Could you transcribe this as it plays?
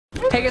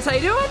Hey guys, how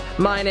you doing?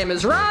 My name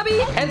is Robbie,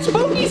 and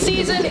spooky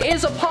season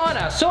is upon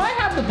us. So I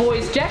have the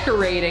boys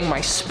decorating my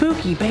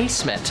spooky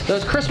basement.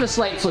 Those Christmas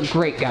lights look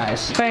great,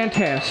 guys.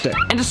 Fantastic.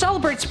 And to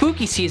celebrate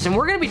spooky season,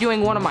 we're gonna be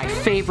doing one of my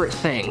favorite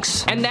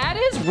things, and that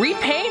is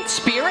repaint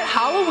spirit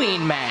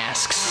Halloween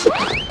masks.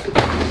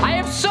 I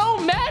have so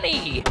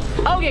many!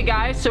 Okay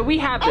guys, so we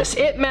have this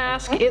It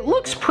mask. It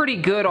looks pretty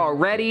good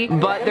already,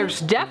 but there's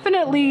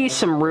definitely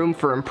some room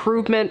for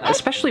improvement,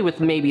 especially with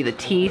maybe the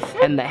teeth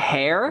and the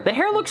hair. The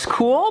hair looks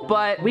cool,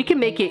 but we can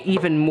make it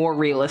even more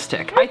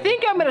realistic. I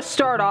think I'm gonna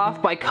start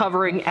off by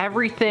covering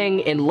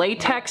everything in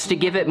latex to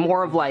give it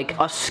more of like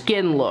a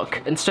skin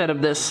look instead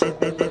of this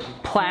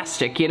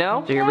plastic, you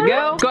know? So here we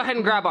go. Go ahead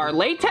and grab our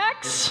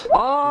latex.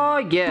 Oh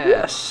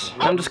yes.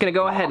 I'm just gonna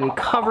go ahead and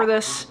cover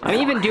this. I'm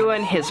even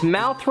doing his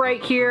mouth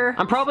right here.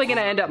 I'm probably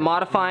gonna end up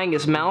modifying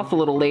his mouth a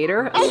little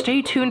later.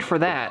 Stay tuned for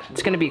that.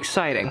 It's gonna be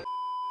exciting.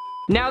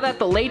 Now that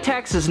the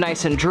latex is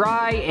nice and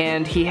dry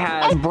and he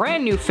has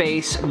brand new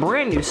face,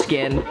 brand new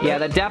skin, yeah,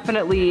 that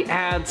definitely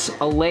adds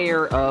a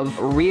layer of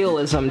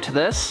realism to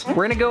this.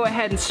 We're gonna go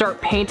ahead and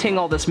start painting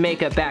all this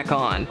makeup back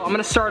on. I'm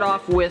gonna start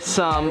off with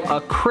some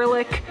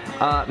acrylic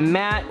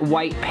matte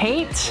white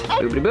paint.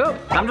 Boop boop.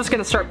 I'm just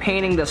gonna start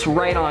painting this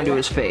right onto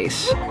his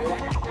face.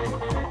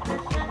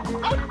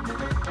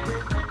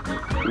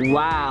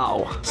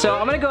 Wow. So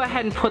I'm gonna go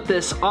ahead and put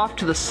this off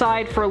to the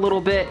side for a little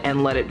bit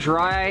and let it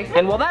dry.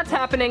 And while that's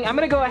happening, I'm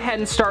gonna go ahead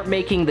and start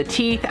making the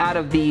teeth out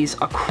of these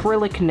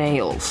acrylic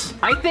nails.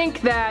 I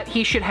think that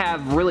he should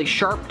have really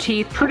sharp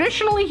teeth.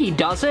 Traditionally, he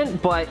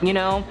doesn't, but you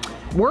know,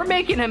 we're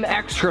making him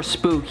extra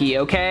spooky,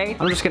 okay?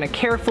 I'm just gonna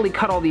carefully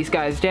cut all these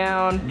guys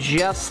down,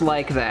 just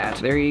like that.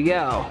 There you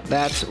go.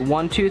 That's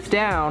one tooth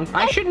down.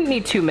 I shouldn't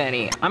need too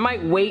many. I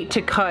might wait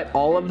to cut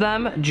all of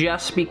them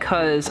just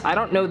because I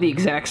don't know the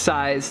exact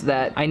size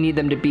that I need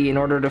them to be in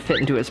order to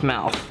fit into his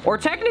mouth. Or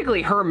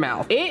technically her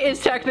mouth. It is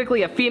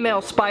technically a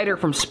female spider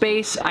from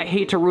space. I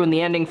hate to ruin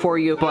the ending for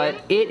you,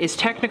 but it is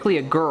technically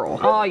a girl.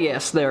 Oh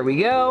yes, there we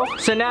go.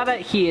 So now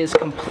that he is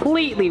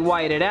completely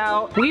whited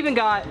out, we even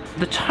got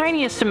the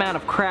tiniest amount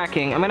of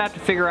cracking. I'm gonna have to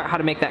figure out how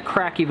to make that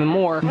crack even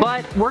more,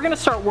 but we're gonna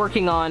start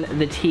working on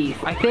the teeth.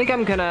 I think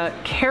I'm gonna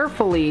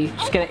carefully,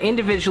 just gonna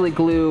individually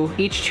glue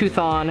each tooth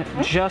on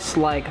just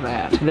like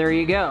that. There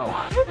you go.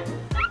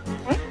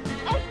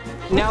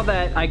 Now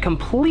that I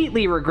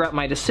completely regret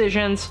my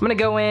decisions, I'm gonna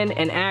go in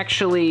and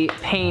actually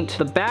paint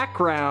the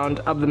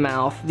background of the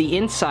mouth, the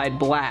inside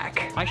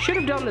black. I should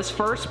have done this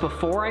first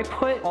before I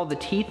put all the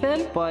teeth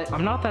in, but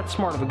I'm not that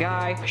smart of a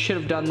guy. I should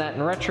have done that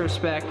in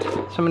retrospect.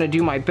 So I'm gonna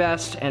do my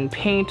best and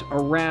paint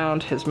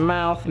around his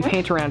mouth and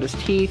paint around his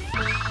teeth.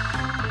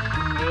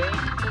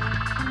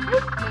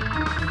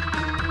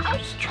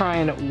 Try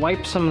and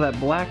wipe some of that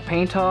black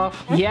paint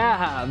off.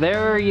 Yeah,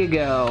 there you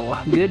go.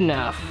 Good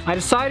enough. I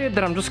decided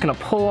that I'm just gonna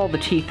pull all the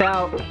teeth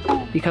out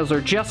because they're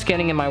just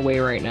getting in my way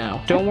right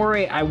now. Don't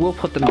worry, I will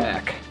put them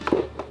back.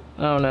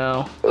 Oh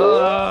no.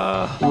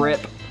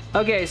 Rip.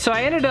 Okay, so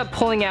I ended up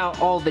pulling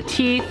out all the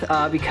teeth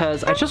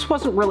because I just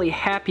wasn't really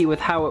happy with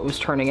how it was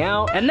turning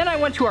out. And then I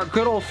went to our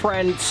good old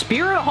friend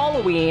Spirit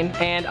Halloween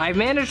and I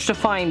managed to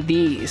find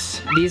these.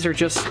 These are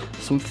just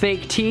some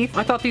fake teeth.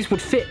 I thought these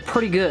would fit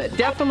pretty good.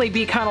 Definitely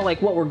be kind of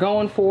like what we're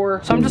going for.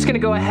 So I'm just gonna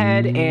go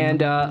ahead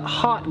and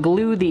hot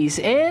glue these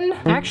in.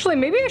 Actually,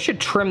 maybe I should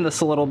trim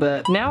this a little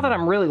bit. Now that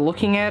I'm really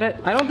looking at it,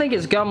 I don't think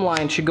his gum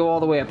line should go all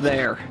the way up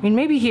there. I mean,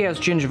 maybe he has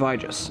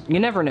gingivitis.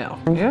 You never know.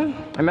 Yeah,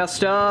 I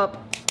messed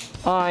up.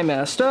 I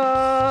messed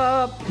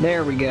up.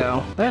 There we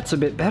go. That's a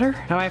bit better.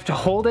 Now I have to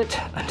hold it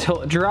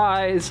until it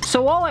dries.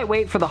 So while I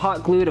wait for the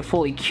hot glue to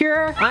fully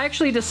cure, I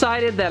actually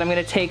decided that I'm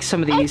gonna take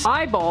some of these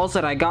eyeballs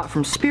that I got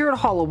from Spirit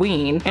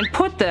Halloween and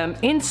put them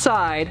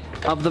inside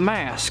of the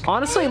mask.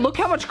 Honestly, look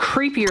how much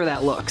creepier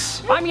that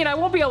looks. I mean, I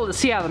won't be able to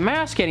see out of the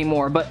mask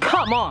anymore, but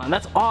come on,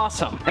 that's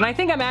awesome. And I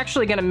think I'm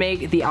actually gonna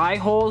make the eye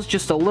holes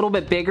just a little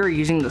bit bigger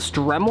using this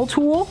Dremel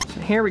tool.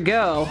 So here we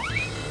go.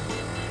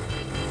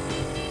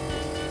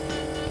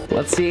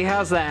 Let's see,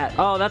 how's that?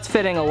 Oh, that's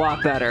fitting a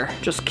lot better.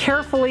 Just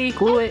carefully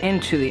glue it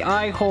into the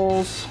eye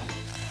holes.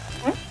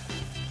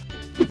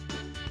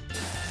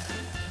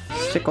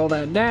 Stick all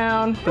that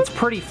down. It's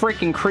pretty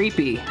freaking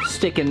creepy.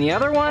 Stick in the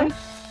other one.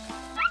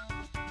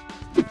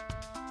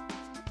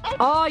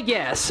 Ah,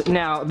 yes.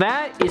 Now,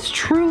 that is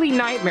truly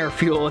nightmare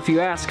fuel if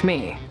you ask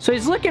me. So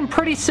he's looking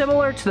pretty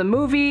similar to the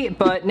movie,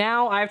 but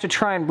now I have to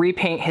try and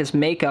repaint his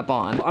makeup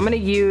on. I'm gonna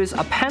use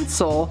a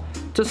pencil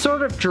to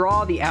sort of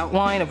draw the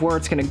outline of where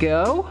it's gonna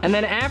go, and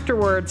then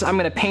afterwards, I'm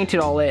gonna paint it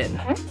all in.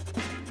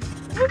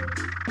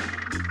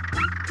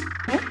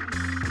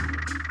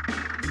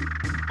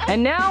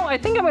 And now I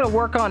think I'm gonna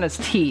work on his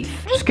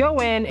teeth. Just go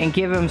in and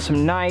give him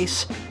some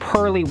nice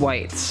pearly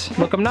whites.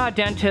 Look, I'm not a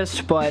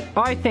dentist, but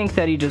I think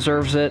that he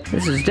deserves it.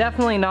 This is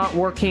definitely not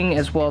working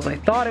as well as I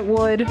thought it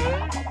would.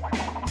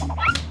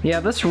 Yeah,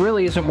 this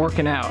really isn't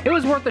working out. It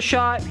was worth a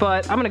shot,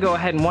 but I'm gonna go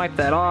ahead and wipe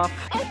that off.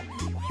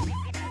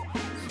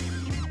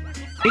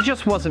 It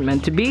just wasn't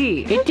meant to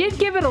be. It did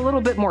give it a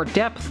little bit more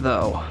depth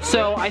though.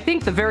 So I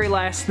think the very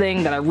last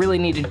thing that I really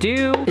need to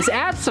do is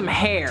add some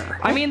hair.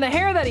 I mean, the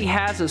hair that he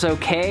has is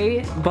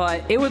okay,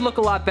 but it would look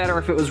a lot better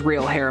if it was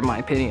real hair in my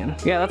opinion.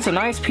 Yeah, that's a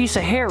nice piece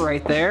of hair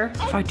right there,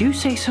 if I do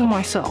say so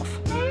myself.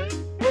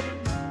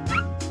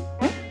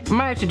 I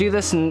might have to do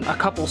this in a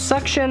couple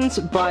sections,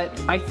 but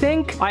I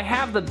think I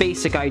have the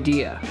basic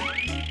idea.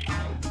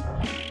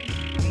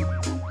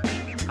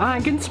 I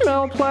can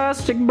smell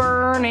plastic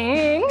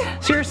burning.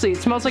 Seriously, it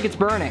smells like it's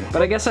burning,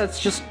 but I guess that's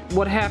just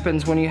what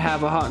happens when you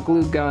have a hot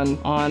glue gun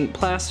on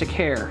plastic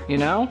hair, you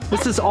know?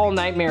 This is all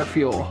nightmare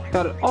fuel.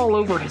 Got it all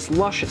over his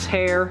luscious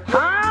hair.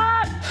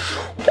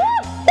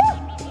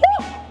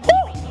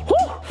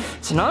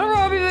 It's another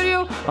Robbie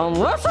video,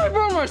 unless I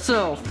burn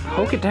myself.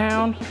 Poke it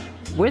down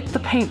with the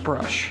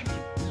paintbrush.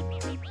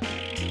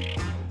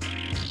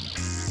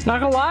 Not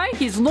gonna lie,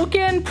 he's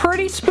looking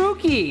pretty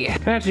spooky. Gonna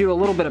have to do a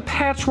little bit of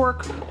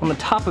patchwork on the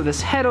top of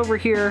his head over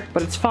here,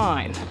 but it's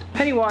fine.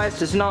 Pennywise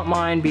does not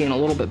mind being a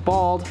little bit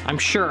bald, I'm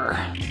sure.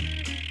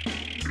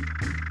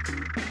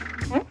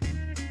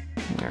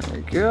 There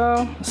we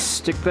go.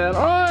 Stick that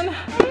on.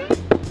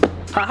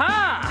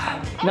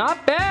 Haha!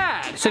 Not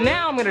bad! So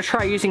now I'm gonna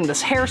try using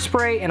this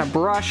hairspray and a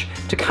brush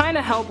to kind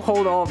of help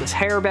hold all of his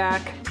hair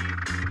back.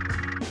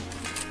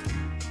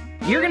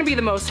 You're gonna be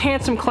the most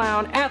handsome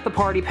clown at the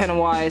party,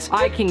 Pennywise.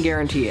 I can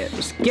guarantee it.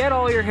 Just get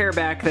all your hair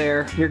back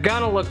there. You're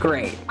gonna look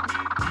great.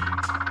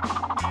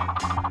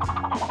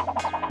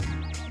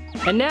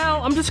 And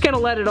now I'm just gonna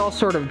let it all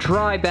sort of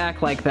dry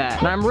back like that.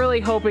 And I'm really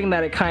hoping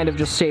that it kind of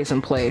just stays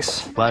in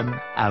place. 1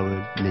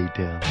 hour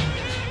later.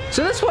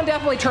 So this one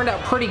definitely turned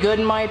out pretty good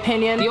in my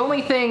opinion. The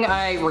only thing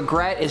I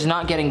regret is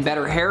not getting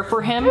better hair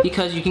for him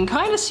because you can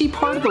kind of see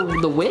part of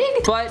the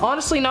wig, but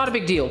honestly not a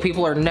big deal.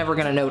 People are never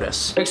gonna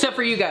notice. Except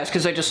for you guys,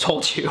 because I just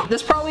told you.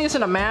 This probably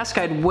isn't a mask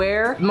I'd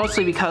wear,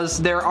 mostly because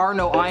there are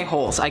no eye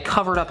holes. I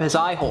covered up his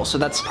eye holes, so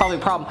that's probably a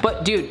problem.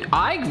 But dude,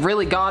 I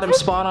really got him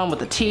spot on with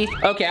the teeth.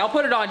 Okay, I'll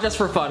put it on just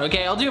for fun,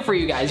 okay? I'll do it for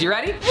you guys. You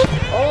ready?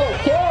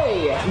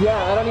 Okay,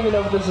 yeah, I don't even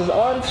know if this is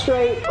on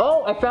straight.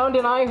 Oh, I found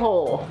an eye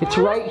hole. It's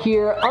right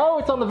here. Oh,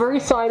 it's on the very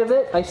side of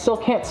it. I still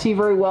can't see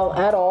very well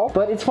at all,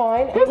 but it's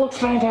fine. It looks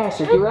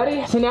fantastic. You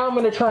ready? So now I'm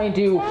gonna try and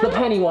do the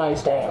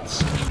Pennywise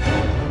dance.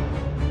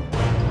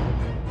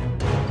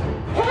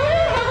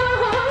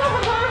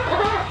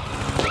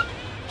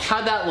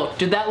 How'd that look?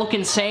 Did that look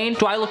insane?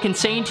 Do I look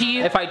insane to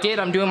you? If I did,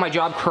 I'm doing my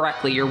job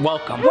correctly. You're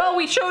welcome. Well,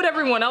 we showed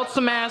everyone else the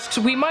masks.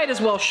 We might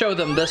as well show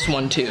them this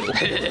one too.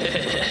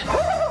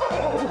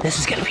 This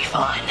is gonna be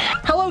fun.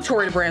 Hello,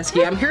 Tori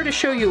Dobransky. I'm here to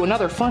show you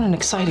another fun and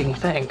exciting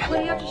thing. What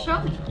do you have to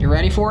show me? You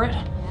ready for it?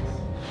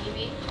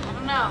 Maybe. I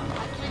don't know.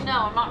 Actually, no,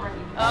 I'm not ready.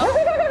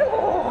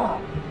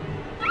 Oh.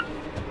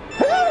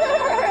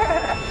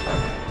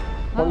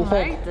 I don't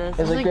like this.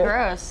 This is really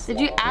gross. Did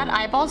you add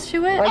eyeballs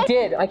to it? I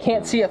did. I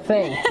can't see a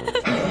thing.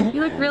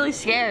 You look really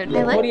scared. I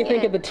like it. What do you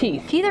think of the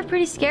teeth? Teeth are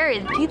pretty scary.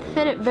 The teeth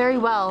fit it very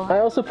well. I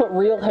also put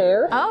real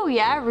hair. Oh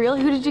yeah, real?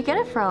 Who did you get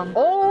it from?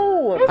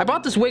 Oh! I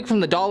bought this wig from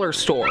the dollar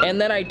store, and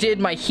then I did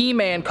my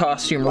He-Man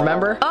costume,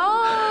 remember?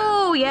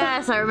 Oh,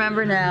 yes, I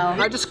remember now.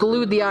 I just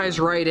glued the eyes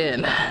right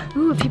in.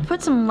 Ooh, if you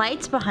put some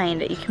lights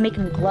behind it, you can make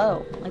them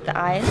glow, like the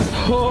eyes.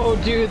 Oh,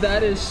 dude,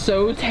 that is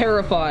so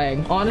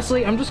terrifying.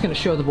 Honestly, I'm just gonna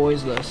show the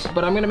boys this,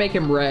 but I'm gonna make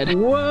him red.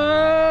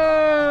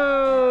 Whoa!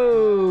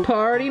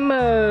 Party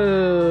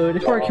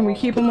mode. Or can we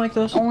keep him like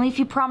this? Only if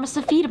you promise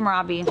to feed him,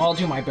 Robbie. I'll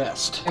do my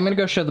best. I'm gonna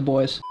go show the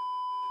boys.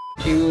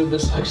 Dude,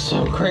 this looks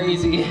so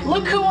crazy.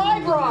 Look who I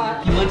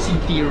brought! He looks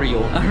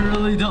ethereal. I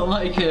really don't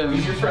like him.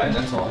 He's your friend,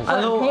 that's all.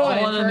 I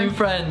want a new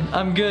friend.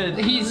 I'm good.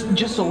 He's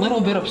just a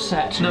little bit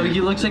upset. No, he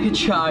looks like a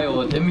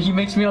child, and he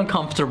makes me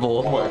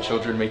uncomfortable. What,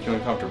 children make you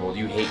uncomfortable? Do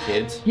you hate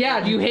kids?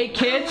 Yeah, do you hate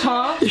kids,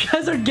 huh? You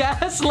guys are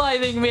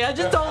gaslighting me. I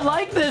just don't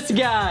like this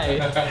guy.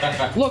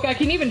 Look, I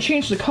can even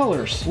change the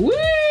colors. Woo!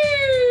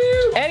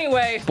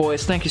 Anyway,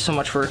 boys, thank you so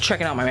much for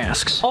checking out my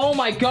masks. Oh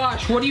my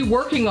gosh, what are you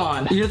working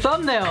on? Your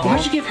thumbnail.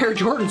 Why'd you give Hair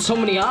Jordan so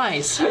many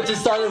eyes? I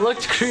just thought it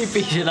looked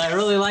creepy, and I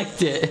really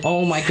liked it.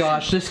 Oh my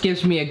gosh, this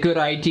gives me a good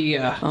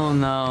idea. Oh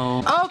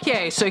no.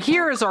 Okay, so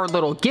here is our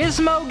little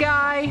gizmo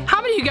guy.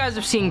 How many of you guys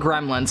have seen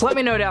Gremlins? Let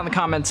me know down in the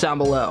comments down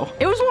below.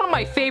 It was one of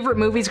my favorite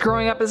movies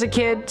growing up as a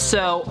kid,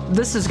 so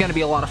this is gonna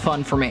be a lot of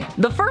fun for me.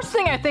 The first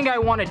thing I think I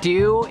wanna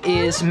do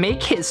is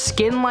make his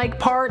skin-like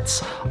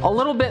parts a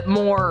little bit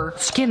more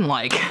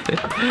skin-like.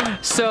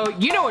 So,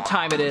 you know what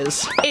time it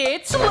is.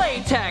 It's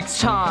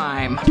latex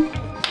time!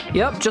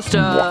 Yep, just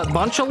a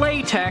bunch of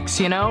latex,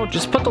 you know?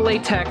 Just put the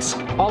latex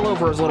all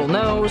over his little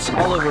nose,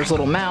 all over his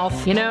little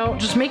mouth, you know?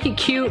 Just make it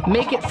cute,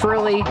 make it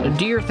frilly.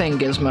 Do your thing,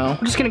 Gizmo.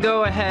 I'm just gonna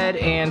go ahead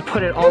and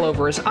put it all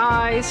over his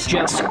eyes.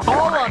 Just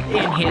all up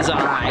in his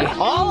eye.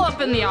 All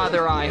up in the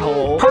other eye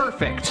hole.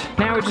 Perfect.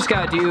 Now we just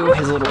gotta do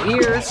his little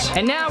ears.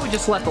 And now we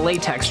just let the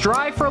latex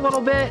dry for a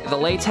little bit. The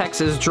latex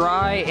is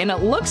dry, and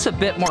it looks a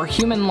bit more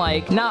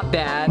human-like. Not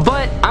bad.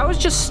 But I was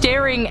just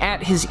staring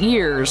at his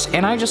ears,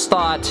 and I just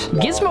thought,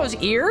 Gizmo's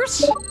ears?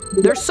 ears,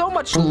 they're so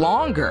much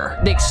longer.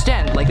 They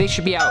extend, like they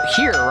should be out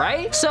here,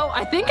 right? So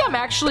I think I'm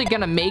actually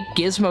gonna make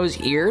Gizmo's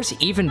ears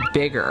even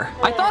bigger.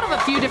 I thought of a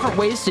few different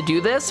ways to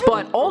do this,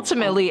 but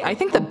ultimately, I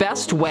think the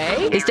best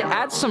way is to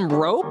add some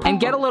rope and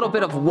get a little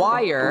bit of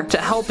wire to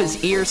help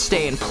his ears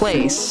stay in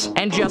place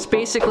and just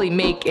basically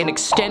make an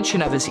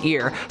extension of his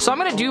ear. So I'm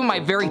gonna do my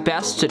very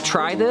best to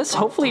try this.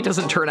 Hopefully it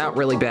doesn't turn out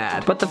really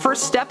bad. But the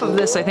first step of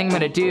this I think I'm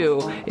gonna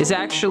do is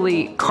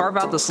actually carve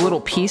out this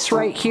little piece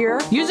right here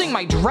using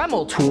my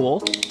Dremel tool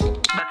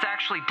that's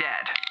actually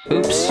dead.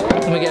 Oops,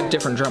 let me get a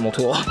different Dremel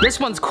tool. This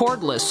one's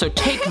cordless, so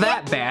take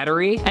that,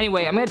 battery.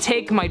 Anyway, I'm gonna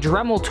take my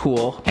Dremel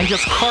tool and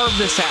just carve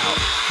this out.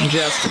 And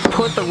just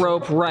put the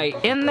rope right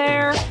in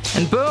there,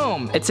 and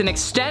boom, it's an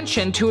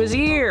extension to his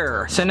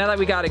ear. So now that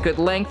we got a good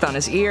length on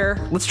his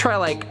ear, let's try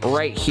like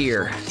right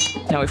here.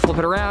 Now we flip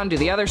it around, do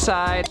the other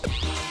side.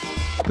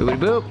 Boopity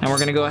boop. And we're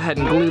gonna go ahead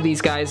and glue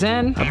these guys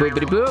in.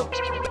 Boopity boop.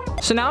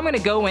 So now I'm gonna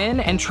go in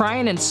and try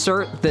and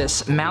insert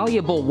this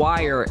malleable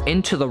wire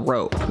into the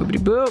rope. Boopity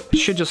boop.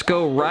 Should just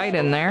go right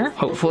in there,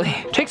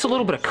 hopefully. Takes a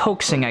little bit of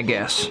coaxing, I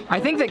guess.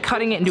 I think that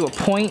cutting it into a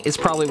point is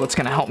probably what's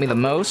gonna help me the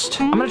most.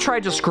 I'm gonna try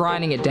just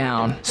grinding it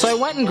down. So I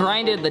went and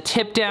grinded the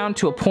tip down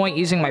to a point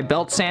using my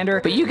belt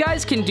sander, but you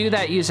guys can do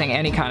that using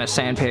any kind of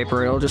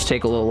sandpaper. It'll just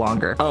take a little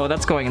longer. Oh,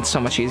 that's going in so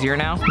much easier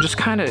now. Just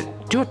kind of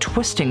do a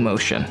twisting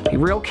motion. Be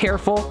real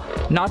careful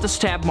not to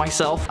stab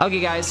myself.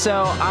 Okay guys,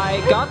 so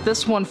I got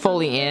this one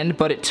fully in,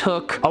 but it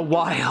took a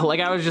while. Like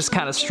I was just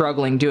kind of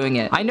struggling doing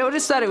it. I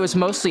noticed that it was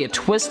mostly a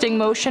twisting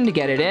motion to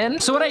get it in.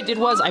 So what I did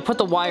was I put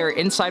the wire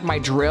inside my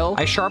drill,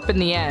 I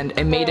sharpened the end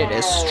and made it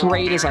as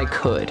straight as I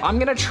could. I'm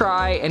gonna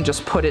try and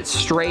just put it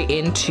straight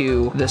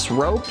into this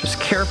rope. Just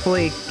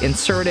carefully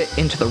insert it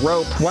into the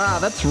rope. Wow,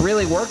 that's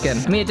really working.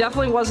 I mean, it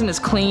definitely wasn't as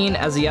clean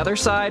as the other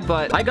side,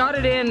 but I got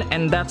it in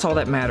and that's all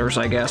that matters,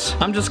 I guess.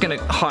 I'm just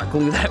gonna hot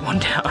glue that one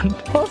down.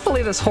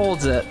 Hopefully this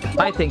holds it.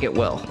 I think it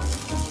will.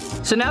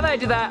 So now that I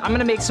did that, I'm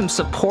gonna make some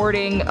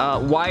supporting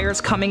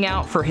wires coming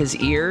out for his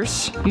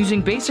ears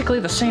using basically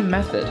the same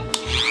method.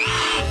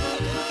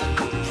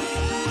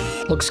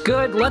 Looks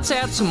good. Let's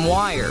add some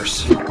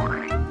wires.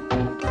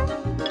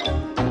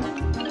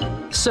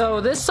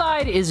 So this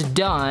side is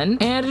done,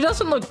 and it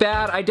doesn't look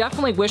bad. I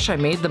definitely wish I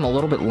made them a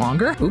little bit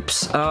longer.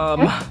 Oops.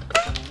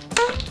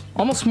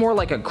 Almost more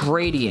like a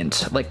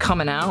gradient, like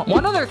coming out.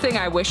 One other thing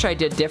I wish I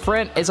did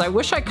different is I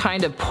wish I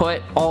kind of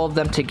put all of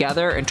them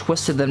together and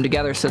twisted them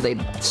together so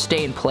they'd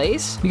stay in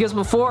place. Because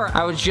before,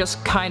 I was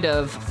just kind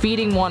of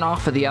feeding one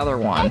off of the other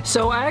one.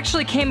 So I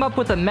actually came up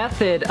with a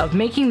method of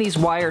making these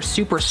wires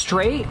super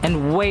straight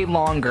and way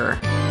longer.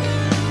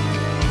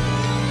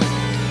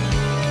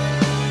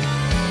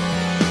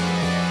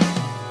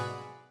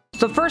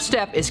 The first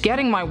step is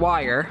getting my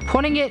wire,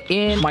 putting it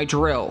in my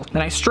drill.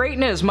 Then I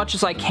straighten it as much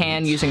as I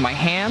can using my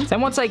hands.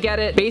 Then once I get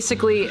it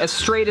basically as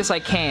straight as I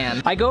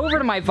can, I go over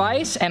to my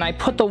vise and I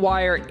put the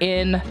wire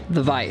in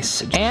the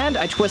vise. And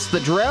I twist the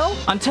drill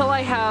until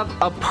I have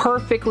a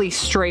perfectly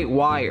straight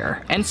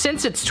wire. And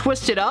since it's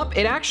twisted up,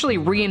 it actually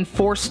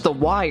reinforced the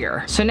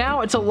wire. So now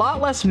it's a lot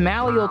less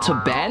malleable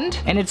to bend,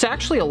 and it's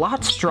actually a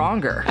lot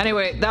stronger.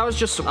 Anyway, that was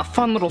just a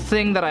fun little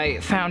thing that I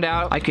found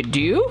out I could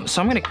do.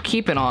 So I'm gonna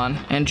keep it on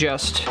and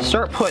just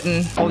start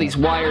putting all these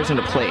wires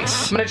into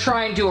place. I'm gonna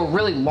try and do a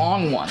really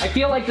long one. I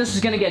feel like this is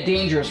gonna get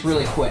dangerous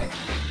really quick.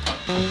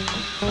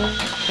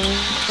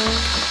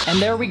 And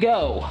there we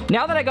go.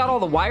 Now that I got all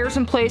the wires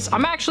in place,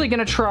 I'm actually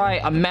gonna try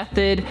a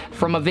method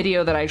from a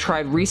video that I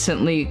tried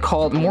recently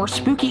called More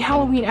Spooky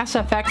Halloween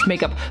SFX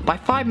Makeup by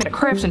 5 Minute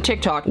Crafts on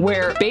TikTok,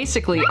 where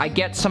basically I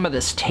get some of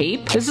this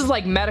tape. This is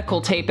like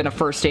medical tape in a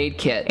first aid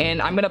kit,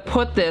 and I'm gonna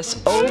put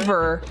this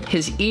over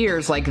his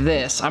ears like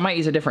this. I might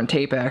use a different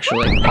tape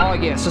actually. Oh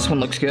yes, this one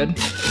looks good.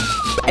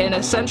 And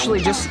essentially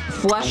just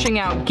fleshing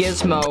out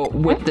Gizmo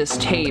with this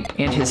tape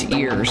and his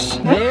ears.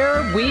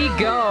 There we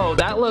go.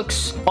 That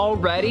looks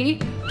already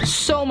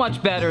so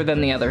much better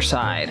than the other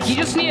side. He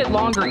just needed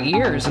longer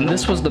ears, and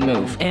this was the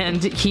move.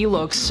 And he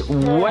looks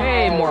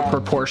way more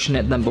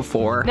proportionate than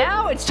before.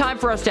 Now it's time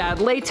for us to add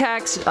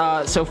latex.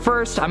 So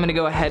first, I'm gonna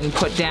go ahead and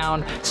put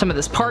down some of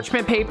this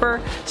parchment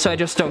paper so I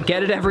just don't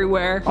get it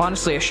everywhere.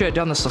 Honestly, I should have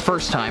done this the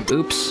first time.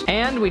 Oops.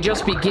 And we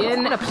just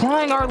begin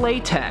applying our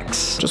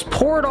latex. Just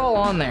pour it all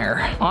on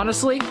there.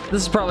 Honestly,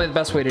 this is probably the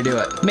best way to do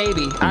it.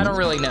 Maybe, I don't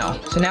really know.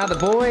 So now the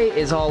boy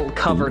is all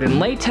covered in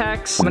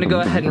latex. I'm gonna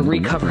go ahead and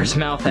recover his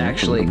mouth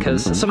actually,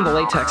 because some of the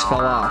latex fell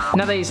off.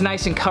 Now that he's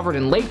nice and covered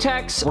in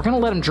latex, we're gonna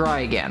let him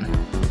dry again.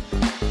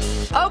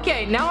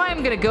 Okay, now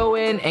I'm gonna go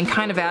in and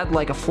kind of add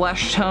like a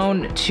flesh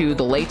tone to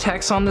the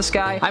latex on this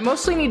guy. I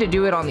mostly need to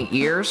do it on the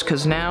ears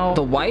because now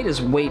the white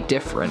is way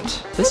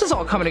different. This is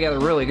all coming together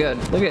really good.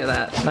 Look at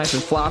that, nice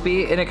and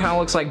floppy, and it kind of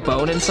looks like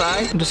bone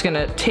inside. I'm just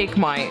gonna take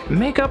my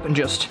makeup and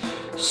just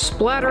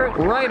splatter it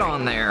right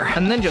on there,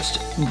 and then just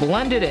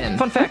blend it in.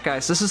 Fun fact,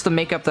 guys, this is the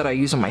makeup that I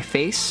use on my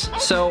face.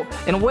 So,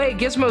 in a way,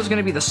 Gizmo is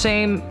gonna be the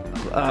same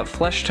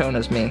flesh tone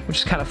as me, which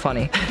is kind of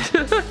funny.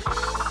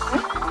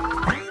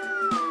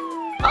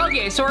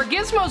 Okay, so our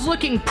Gizmo's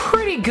looking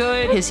pretty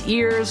good. His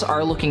ears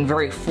are looking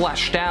very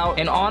fleshed out.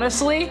 And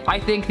honestly, I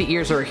think the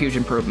ears are a huge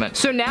improvement.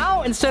 So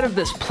now, instead of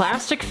this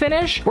plastic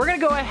finish, we're gonna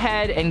go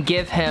ahead and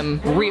give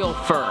him real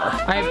fur.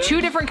 I have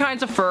 2 different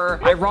kinds of fur.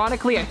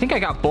 Ironically, I think I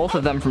got both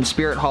of them from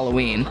Spirit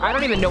Halloween. I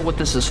don't even know what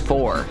this is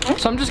for.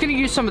 So I'm just gonna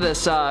use some of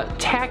this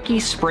tacky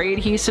spray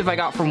adhesive I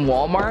got from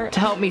Walmart to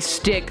help me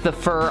stick the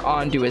fur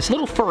onto his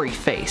little furry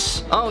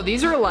face. Oh,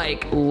 these are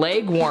like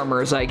leg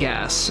warmers, I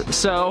guess.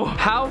 So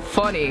how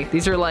funny.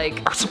 These are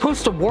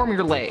supposed to warm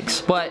your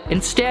legs, but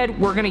instead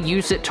we're gonna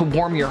use it to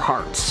warm your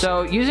hearts.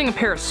 So using a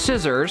pair of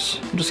scissors,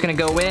 I'm just gonna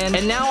go in,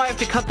 and now I have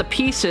to cut the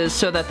pieces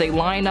so that they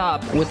line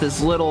up with his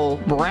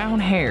little brown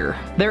hair.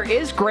 There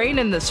is grain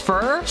in this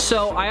fur,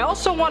 so I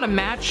also want to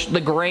match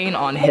the grain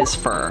on his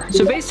fur.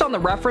 So based on the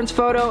reference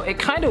photo, it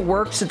kind of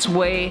works its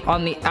way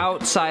on the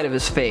outside of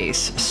his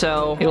face.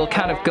 So it'll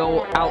kind of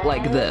go out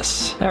like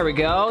this. There we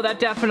go. That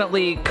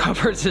definitely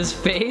covers his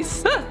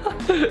face.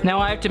 Now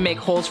I have to make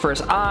holes for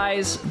his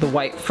eyes, the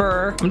white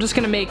fur. I'm just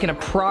gonna make an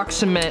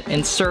approximate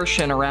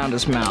insertion around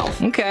his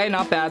mouth. Okay,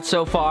 not bad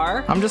so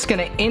far. I'm just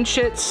gonna inch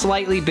it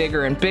slightly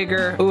bigger and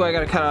bigger. Ooh, I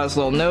gotta cut out his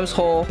little nose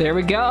hole. There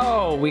we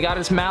go. We got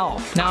his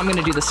mouth. Now I'm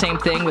gonna do the same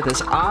thing with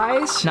his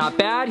eyes. Not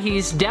bad.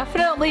 He's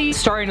definitely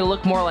starting to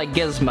look more like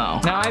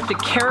Gizmo. Now I have to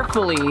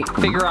carefully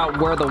figure out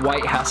where the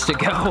white has to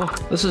go.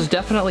 This is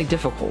definitely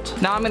difficult.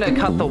 Now I'm gonna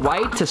cut the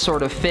white to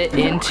sort of fit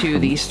into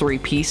these 3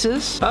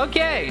 pieces.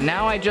 Okay,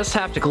 now I just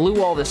have to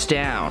glue all this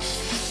down.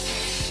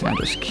 Now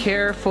just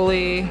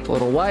carefully put a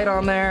little white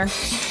on there.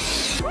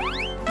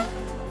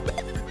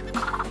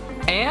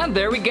 And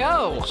there we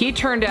go. He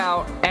turned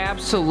out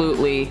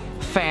absolutely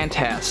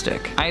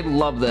fantastic. I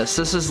love this.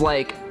 This is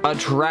like a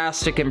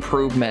drastic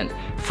improvement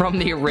from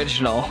the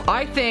original.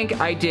 I think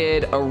I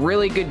did a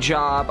really good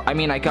job. I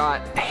mean, I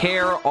got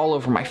hair all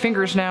over my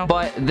fingers now,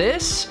 but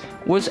this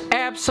was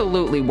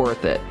absolutely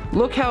worth it.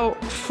 Look how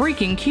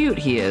freaking cute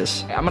he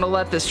is. I'm gonna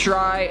let this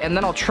dry and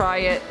then I'll try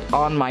it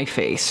on my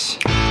face.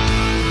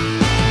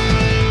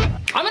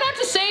 I'm gonna have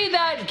to say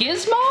that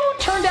Gizmo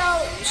turned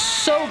out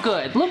so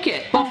good. Look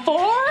at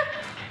before,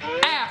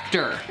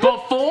 after.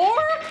 Before,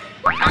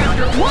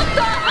 after. What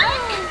the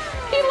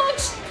heck? He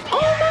looks,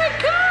 oh my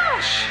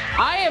gosh.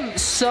 I am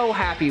so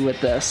happy with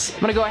this.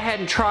 I'm gonna go ahead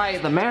and try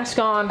the mask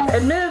on.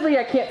 Admittedly,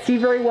 I can't see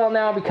very well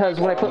now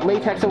because when I put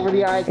latex over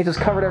the eyes, it just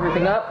covered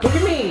everything up. Look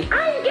at me.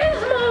 I'm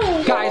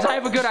Gizmo. Guys, I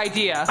have a good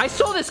idea. I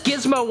stole this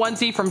Gizmo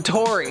onesie from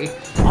Tori.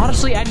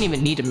 Honestly, I didn't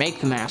even need to make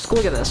the mask.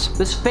 Look at this.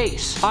 This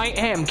face. I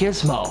am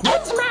Gizmo.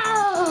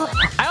 Gizmo!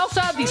 I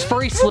also have these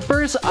furry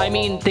slippers. I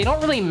mean, they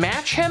don't really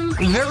match him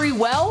very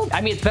well.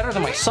 I mean, it's better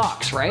than my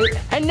socks, right?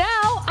 And now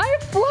I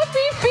have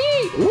fluffy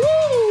feet. Woo, woo,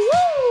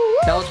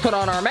 woo. Now let's put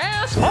on our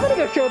mask. I'm gonna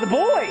go show the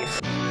boys.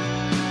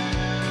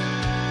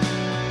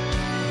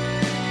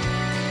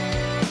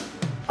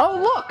 Oh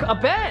look, a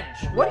bench.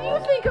 What do you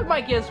think of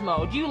my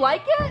Gizmo? Do you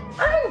like it?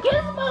 I'm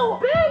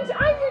Gizmo. Bench,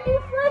 I'm your new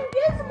friend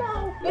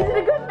Gizmo. Is it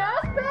a good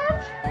mask,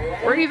 Bench?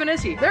 Where even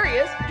is he? There he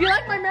is. Do you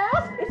like my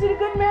mask? Is it a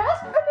good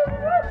mask?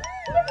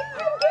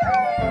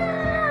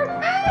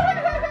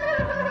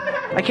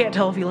 I can't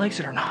tell if he likes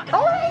it or not.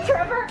 Oh, hey,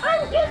 Trevor,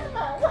 I'm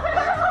Gizmo.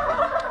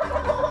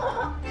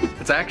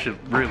 It's actually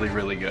really,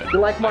 really good. You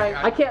like my,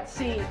 I can't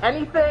see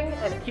anything,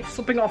 and it keeps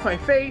slipping off my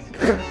face,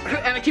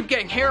 and I keep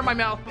getting hair in my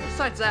mouth, but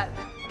besides that,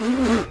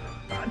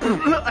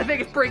 I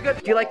think it's pretty good.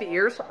 Do you like the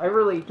ears? I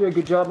really do a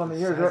good job on the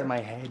ears. Size of my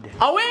head.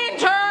 Oh,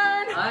 intern!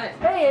 Hi.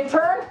 Hey,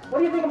 intern! What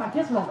do you think of my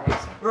Gizmo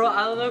mask? Bro,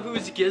 I don't know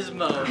who's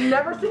Gizmo. You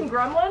never seen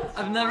Gremlins?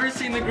 I've never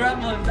seen the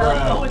Gremlins. I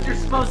don't know what you're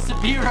supposed to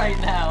be right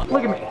now.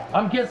 Look at me.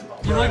 I'm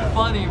Gizmo. You look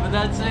funny, but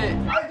that's it.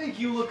 I think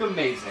you look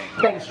amazing.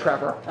 Thanks,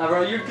 Trevor.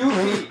 Bro, you're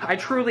goofy. I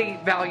truly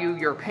value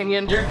your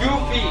opinion. You're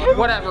goofy.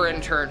 Whatever,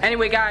 intern.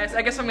 Anyway, guys,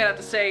 I guess I'm gonna have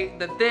to say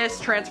that this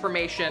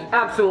transformation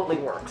absolutely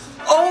works.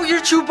 Oh,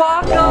 you're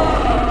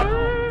Chewbacca.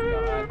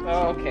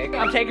 Oh, okay.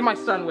 I'm taking my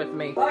son with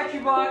me. Bye,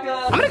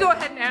 Chewbacca. I'm gonna go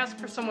ahead and ask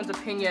for someone's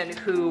opinion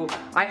who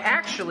I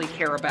actually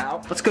care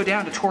about. Let's go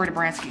down to Tori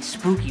Dobransky's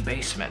spooky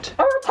basement.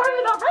 Oh,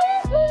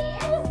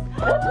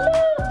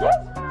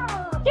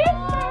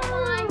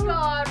 Oh my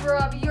god,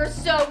 Robbie, you're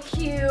so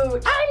cute.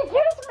 I'm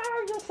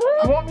Gizmo, you see?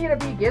 You want me to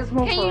be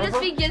Gizmo Can forever? you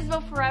just be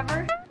Gizmo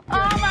forever?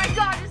 Oh my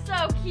god, you're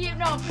so cute.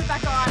 No, put it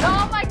back on.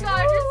 Oh my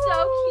god, you're so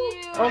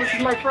cute. Oh, this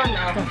is my friend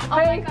now. Oh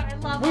my god, I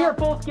love We him. are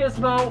both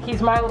Gizmo.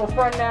 He's my little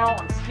friend now.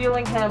 I'm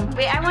stealing him.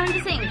 Wait, I want him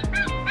to sing.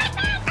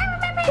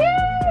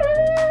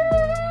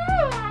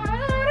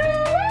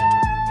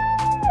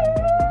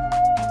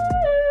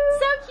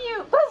 So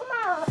cute.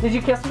 Did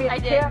you kiss me? I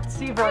did. Can't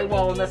see very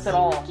well in this at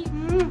all.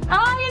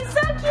 Oh, he's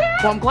so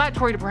cute. Well, I'm glad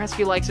Tori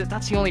Dobransky likes it.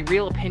 That's the only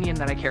real opinion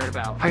that I cared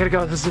about. I gotta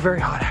go. This is very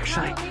hot,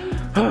 actually.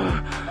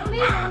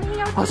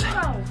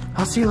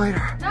 I'll see you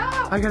later.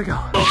 No. I gotta go.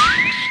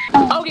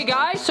 Okay,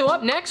 guys, so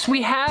up next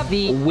we have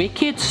the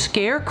Wicked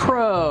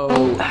Scarecrow.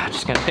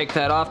 Just gonna take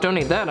that off. Don't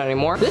need that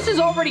anymore. This is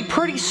already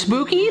pretty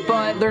spooky,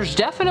 but there's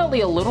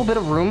definitely a little bit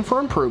of room for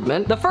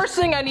improvement. The first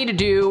thing I need to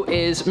do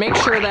is make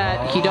sure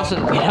that he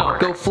doesn't,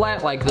 go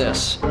flat like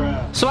this.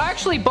 So I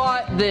actually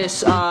bought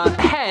this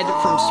head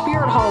from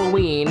Spirit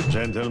Halloween.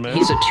 Gentlemen.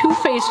 He's a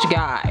two-faced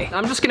guy.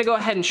 I'm just gonna go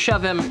ahead and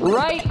shove him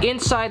right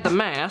inside the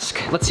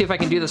mask. Let's see if I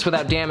can do this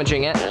without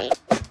damaging it.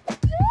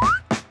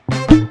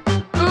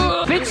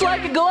 Fits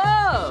like a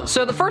glove!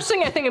 So the first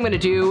thing I think I'm gonna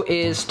do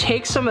is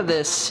take some of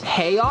this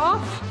hay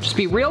off. Just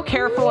be real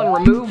careful and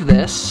remove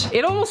this.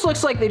 It almost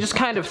looks like they just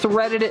kind of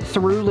threaded it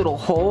through little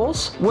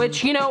holes,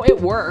 which, you know, it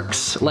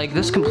works. Like,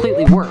 this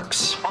completely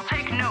works. I'll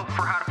take note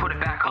for how to put it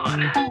back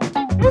on.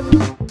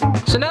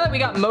 So now that we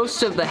got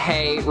most of the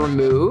hay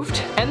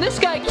removed, and this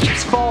guy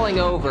keeps falling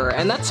over,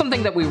 and that's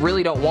something that we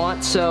really don't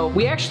want, so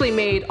we actually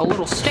made a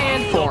little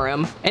stand for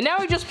him, and now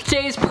he just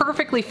stays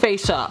perfectly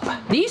face up.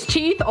 These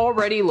teeth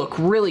already look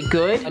really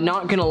good, I'm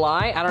not gonna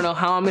lie. I don't know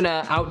how I'm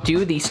gonna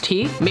outdo these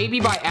teeth. Maybe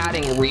by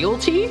adding real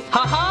teeth?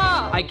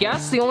 Haha! I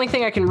guess the only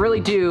thing I can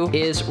really do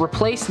is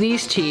replace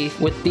these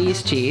teeth with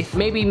these teeth.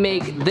 Maybe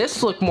make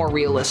this look more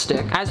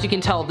realistic. As you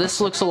can tell,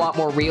 this looks a lot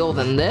more real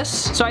than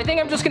this. So I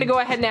think I'm just gonna go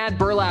ahead and add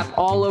burlap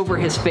all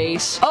over his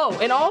face. Oh,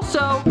 and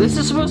also, this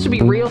is supposed to be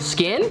real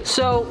skin,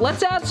 so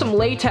let's add some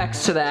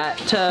latex to that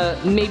to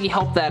maybe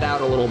help that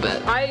out a little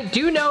bit. I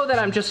do know that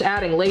I'm just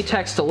adding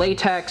latex to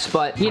latex,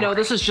 but you know,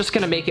 this is just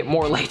gonna make it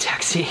more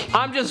latexy.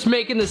 I'm just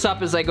making this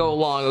up as I go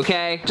along,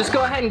 okay? Just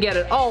go ahead and get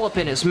it all up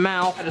in his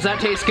mouth. Does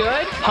that taste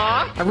good?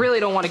 Huh? I really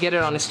don't want to get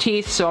it on his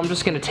teeth, so I'm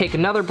just gonna take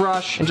another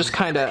brush and just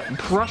kind of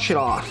brush it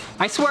off.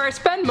 I swear I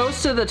spend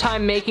most of the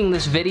time making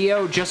this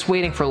video just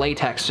waiting for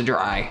latex to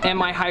dry. And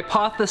my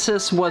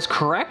hypothesis was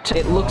correct.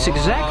 It looks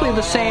exactly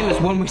the same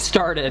as when we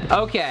started.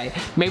 Okay,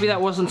 maybe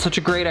that wasn't such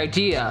a great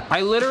idea.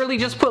 I literally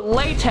just put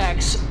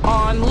latex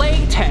on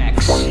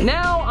latex.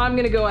 Now I'm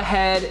gonna go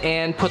ahead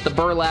and put the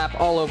burlap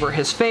all over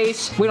his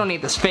face. We don't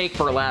need this fake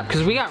burlap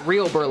because we got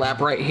real burlap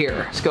right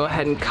here. Let's go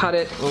ahead and cut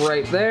it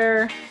right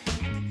there.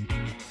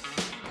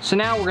 So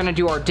now we're gonna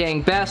do our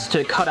dang best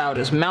to cut out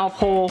his mouth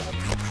hole.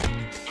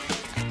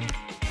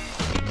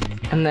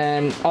 And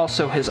then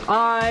also his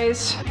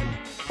eyes.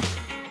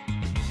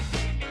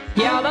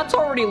 Yeah, that's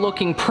already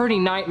looking pretty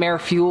nightmare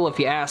fuel if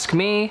you ask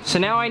me. So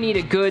now I need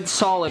a good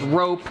solid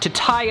rope to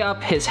tie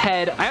up his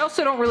head. I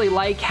also don't really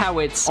like how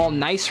it's all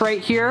nice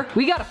right here.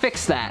 We gotta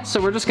fix that. So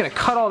we're just gonna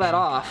cut all that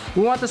off.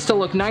 We want this to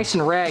look nice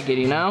and ragged,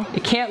 you know?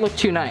 It can't look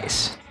too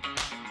nice.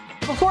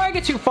 Before I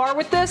get too far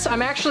with this,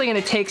 I'm actually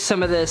gonna take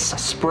some of this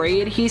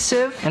spray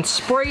adhesive and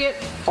spray it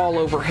all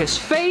over his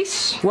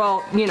face.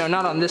 Well, you know,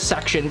 not on this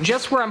section,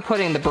 just where I'm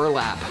putting the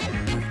burlap.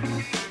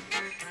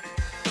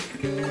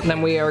 And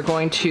then we are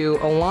going to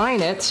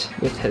align it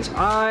with his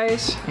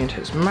eyes and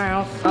his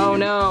mouth. Oh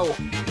no!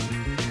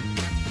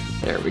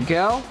 There we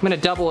go. I'm gonna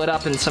double it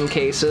up in some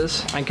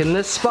cases. Like in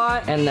this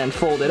spot, and then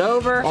fold it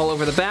over, all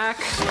over the back.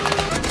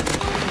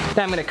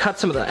 Then I'm gonna cut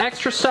some of the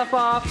extra stuff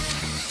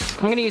off.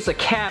 I'm gonna use a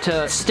cap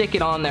to stick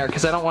it on there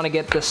because I don't want to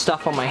get this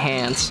stuff on my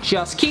hands.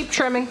 Just keep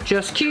trimming,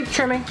 just keep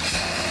trimming.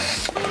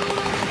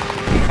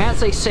 As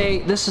they say,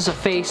 this is a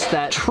face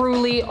that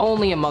truly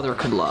only a mother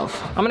could love.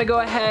 I'm gonna go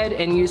ahead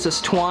and use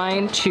this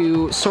twine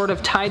to sort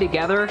of tie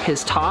together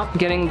his top,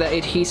 getting the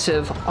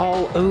adhesive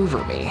all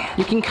over me.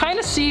 You can kind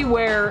of see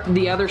where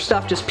the other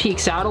stuff just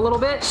peeks out a little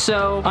bit,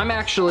 so I'm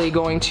actually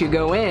going to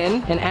go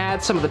in and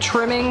add some of the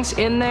trimmings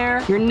in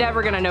there. You're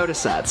never gonna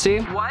notice that, see?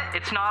 What?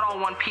 It's not all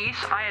one piece?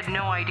 I had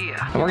no idea.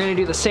 And we're gonna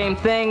do the same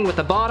thing with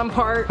the bottom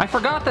part. I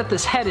forgot that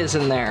this head is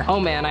in there. Oh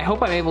man, I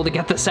hope I'm able to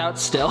get this out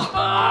still.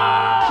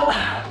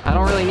 I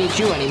don't really need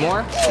you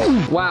anymore.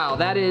 Wow,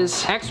 that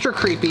is extra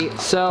creepy.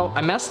 So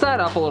I messed that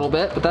up a little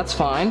bit, but that's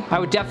fine. I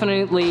would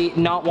definitely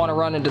not want to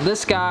run into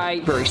this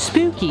guy. Very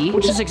spooky,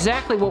 which is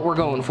exactly what we're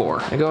going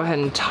for. I go ahead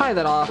and tie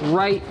that off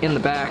right in the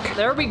back.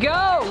 There we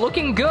go,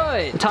 looking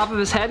good. The top of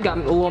his head got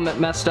a little bit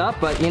messed up,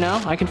 but you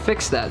know, I can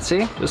fix that,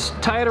 see? Just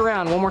tie it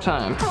around one more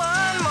time.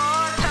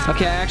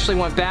 Okay, I actually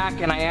went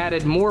back and I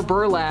added more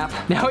burlap.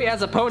 Now he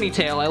has a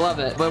ponytail, I love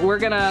it. But we're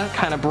gonna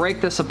kind of break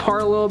this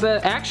apart a little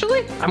bit.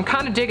 Actually, I'm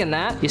kind of digging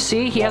that. You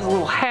see, he has a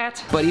little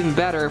hat, but even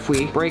better if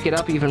we break it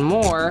up even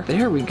more.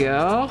 There we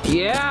go.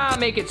 Yeah,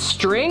 make it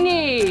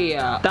stringy.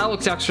 That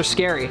looks extra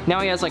scary.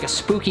 Now he has like a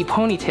spooky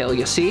ponytail,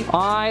 you see?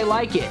 I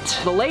like it.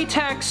 The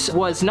latex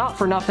was not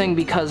for nothing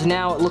because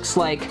now it looks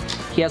like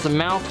he has a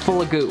mouth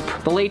full of goop.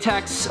 The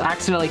latex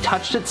accidentally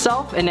touched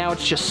itself and now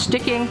it's just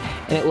sticking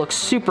and it looks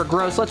super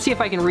gross. Let's see if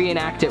I can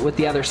reenact it with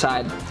the other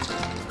side.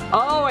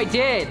 Oh, I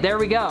did. There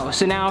we go.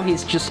 So now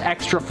he's just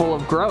extra full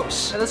of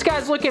gross. This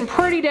guy's looking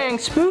pretty dang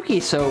spooky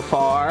so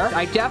far.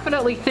 I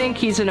definitely think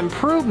he's an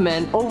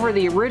improvement over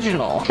the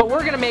original. But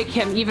we're gonna make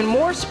him even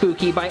more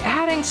spooky by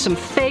adding some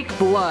fake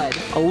blood.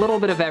 A little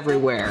bit of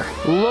everywhere.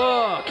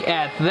 Look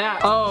at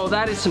that. Oh,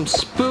 that is some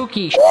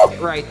spooky shit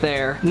right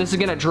there. And this is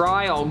gonna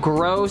dry all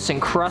gross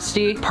and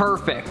crusty.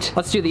 Perfect.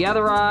 Let's do the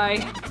other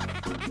eye.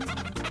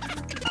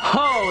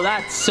 Oh,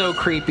 that's so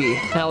creepy.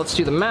 Now let's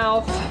do the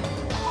mouth.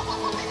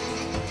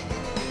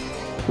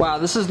 Wow,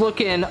 this is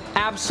looking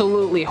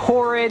absolutely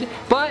horrid,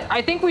 but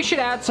I think we should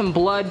add some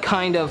blood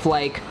kind of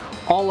like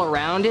all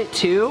around it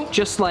too.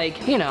 Just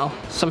like, you know,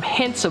 some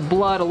hints of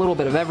blood, a little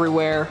bit of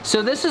everywhere.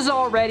 So this is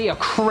already a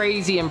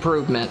crazy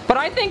improvement. But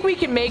I think we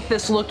can make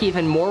this look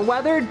even more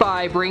weathered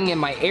by bringing in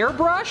my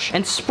airbrush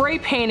and spray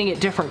painting it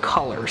different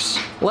colors.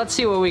 Let's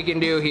see what we can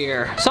do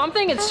here. So I'm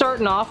thinking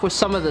starting off with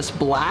some of this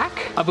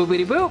black. A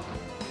boopity boop.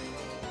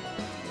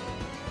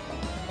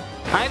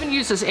 I haven't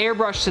used this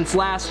airbrush since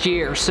last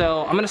year,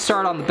 so I'm gonna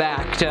start on the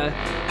back to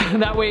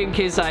that way in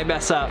case I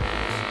mess up.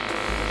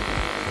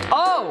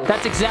 Oh,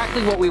 that's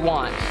exactly what we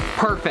want.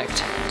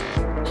 Perfect.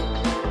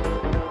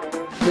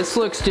 This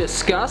looks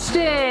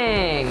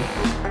disgusting.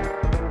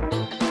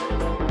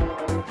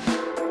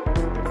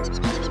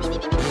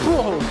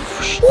 Whoa.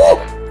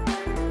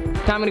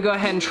 Now I'm gonna go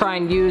ahead and try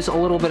and use a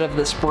little bit of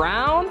this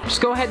brown.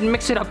 Just go ahead and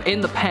mix it up in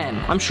the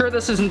pen. I'm sure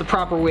this isn't the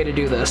proper way to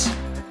do this.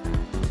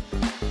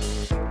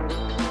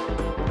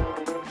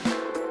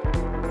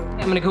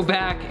 I'm gonna go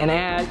back and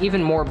add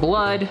even more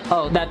blood.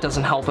 Oh, that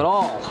doesn't help at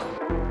all.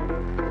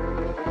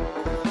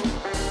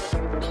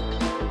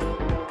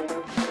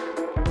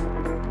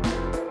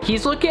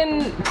 He's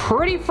looking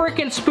pretty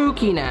freaking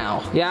spooky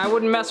now. Yeah, I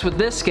wouldn't mess with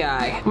this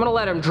guy. I'm gonna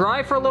let him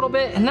dry for a little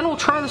bit and then we'll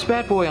try this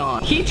bad boy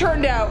on. He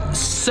turned out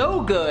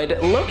so good.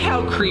 Look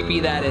how creepy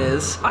that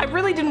is. I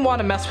really didn't want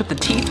to mess with the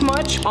teeth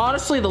much.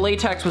 Honestly, the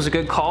latex was a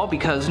good call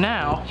because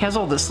now he has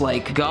all this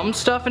like gum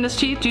stuff in his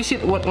teeth. Do you see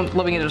what?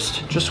 Let me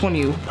just when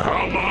you.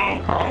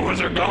 Hello, how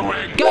is it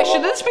going? Guys,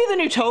 should this be the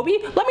new Toby?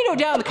 Let me know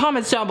down in the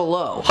comments down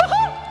below.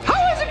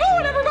 How is it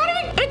going,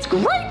 everybody? It's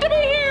great to be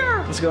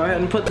here. Let's go ahead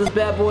and put this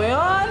bad boy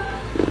on.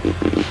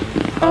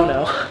 Oh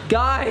no.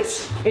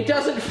 Guys, it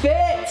doesn't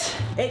fit.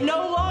 It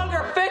no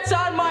longer fits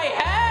on my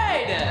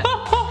head.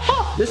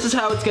 This is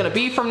how it's gonna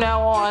be from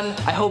now on.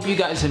 I hope you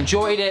guys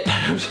enjoyed it.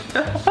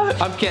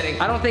 I'm kidding.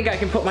 I don't think I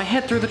can put my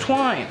head through the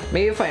twine.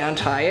 Maybe if I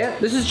untie it.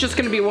 This is just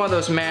gonna be one of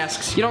those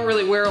masks you don't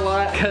really wear a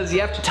lot because you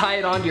have to tie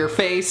it onto your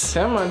face.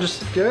 Come on,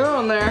 just get it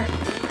on there.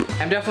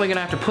 I'm definitely gonna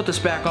have to put this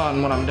back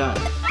on when I'm done.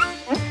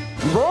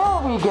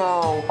 There we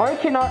go. I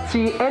cannot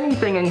see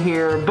anything in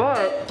here,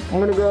 but I'm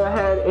gonna go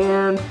ahead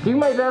and do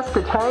my best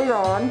to tie it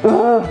on.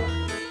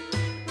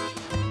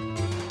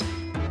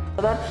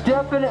 That's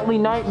definitely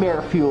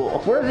nightmare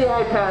fuel. Where's the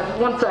iPad?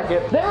 1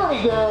 second. There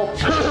we go.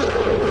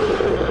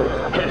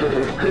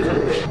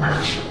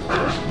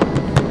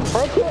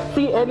 I can't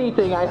see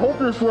anything. I hope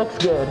this looks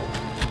good.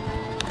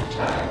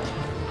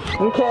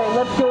 Okay,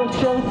 let's go and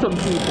show some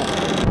people.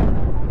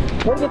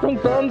 What do you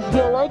think, Ben? Do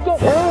you like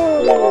it?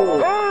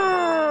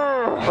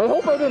 I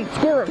hope I didn't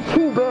scare him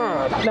too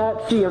bad.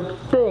 Not see a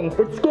thing.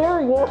 It's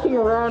scary walking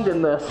around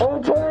in this.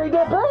 Oh, Tori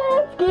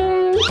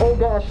Dabrowski! Oh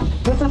gosh,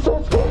 this is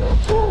so scary.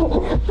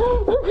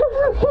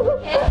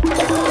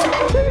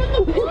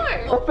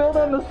 I fell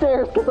down the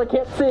stairs because I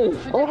can't see.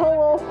 Oh,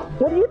 hello.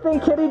 What do you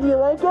think, Kitty? Do you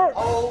like it?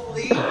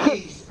 Holy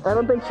I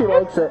don't think she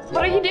likes it.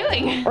 What are you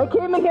doing? I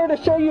came in here to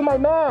show you my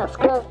mask,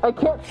 but I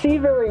can't see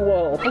very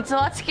well. It's a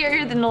lot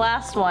scarier than the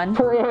last one.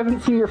 Tori, I haven't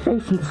seen your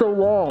face in so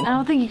long. I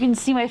don't think you can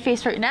see my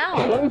face right now.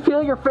 Let me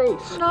feel your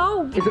face.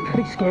 No. Is it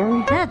pretty scary?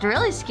 Yeah, it's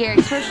really scary,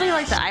 especially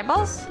like the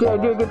eyeballs. Did I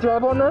do a good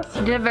job on this?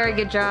 You did a very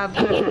good job.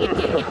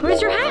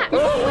 Where's your hat?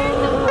 Where's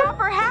the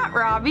proper hat,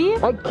 Robbie?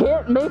 I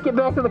can't make it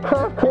back to the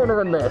craft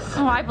corner in this.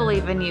 Oh, I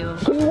believe in you.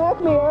 Can you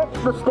walk me up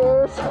the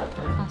stairs?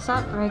 I'll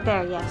stop right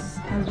there, yes.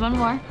 There's one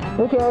more.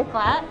 Okay.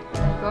 Flat.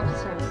 Go up the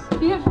stairs.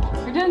 Beautiful.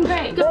 You're doing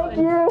great. Thank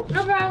you. No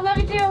problem. Love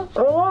you too.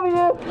 I love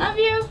you. Love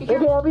you.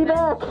 Okay, I'll be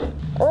back.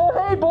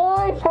 Oh, hey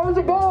boys. How's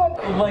it going?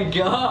 Oh my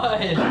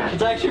god.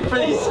 It's actually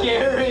pretty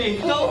scary.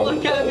 Don't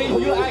look at me.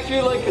 You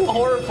actually look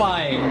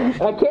horrifying.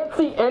 I can't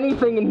see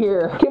anything in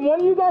here. Can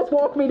one of you guys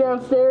walk me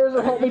downstairs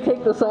or help me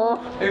take this off?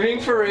 Are you being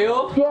for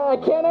real? Yeah, I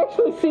can't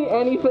actually see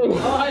anything.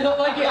 Oh, I don't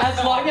like it.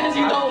 As long as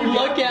you don't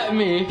look at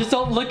me. Just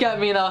don't look at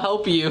me and I'll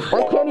help you.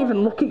 I can't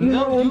even look at you.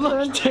 No, you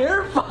look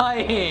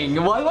terrifying.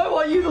 Why do I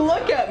want you to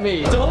look at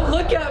me? Don't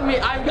look at me.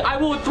 I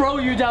will throw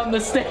you down the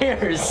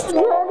stairs.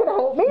 You're not gonna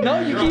help me? No,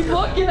 you keep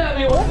looking at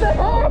me. What the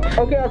heck?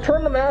 Okay, I'll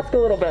turn the mask a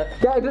little bit.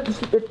 Guys,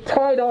 it's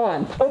tied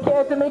on. Okay, I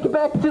have to make it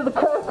back to the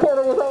craft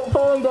corner without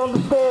falling down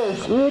the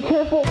stairs. Really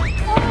careful.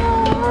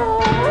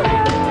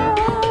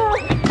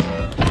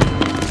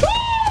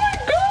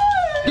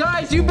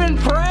 Guys, you've been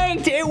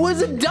pranked. It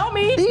was a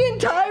dummy the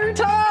entire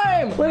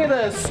time. Look at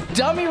this.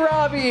 Dummy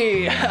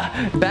Robbie.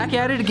 Back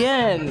at it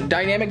again.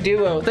 Dynamic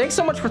duo. Thanks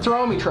so much for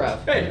throwing me,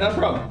 Trev. Hey, no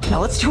problem. Now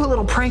let's do a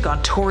little prank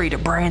on Tori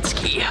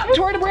Dabrowski.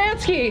 Tori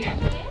Dabrowski,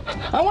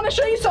 I want to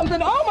show you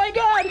something. Oh my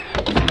god.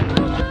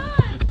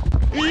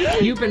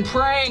 You've been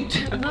pranked.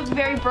 You look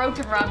very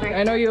broken, Robbie.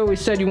 I know you always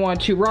said you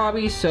wanted to,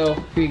 Robbie, so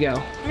here you go.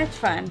 It's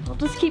fine. Well,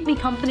 just keep me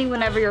company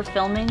whenever you're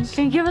filming.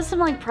 Can you give us some,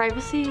 like,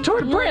 privacy?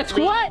 Tori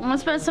Dabrowski, what? I'm gonna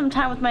spend some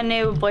time with my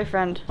new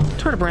boyfriend.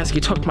 Tori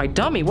Dabrowski took my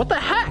dummy. What the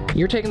heck?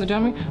 You're taking the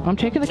dummy? I'm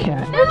taking the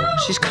cat. No.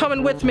 She's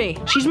coming with me.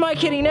 She's my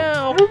kitty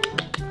now.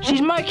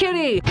 She's my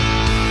kitty.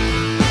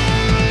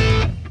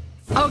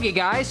 Okay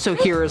guys, so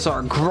here is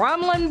our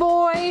gremlin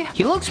boy.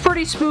 He looks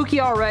pretty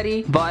spooky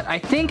already, but I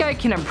think I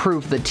can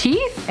improve the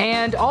teeth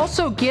and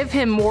also give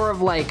him more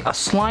of like a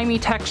slimy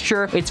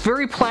texture. It's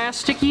very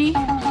plasticky.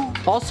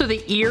 Also,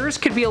 the ears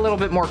could be a little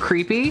bit more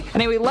creepy.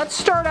 Anyway, let's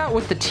start out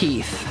with the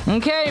teeth.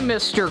 Okay,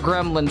 Mr.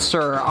 Gremlin,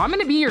 sir, I'm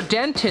gonna be your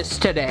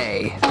dentist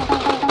today.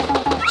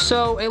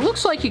 So it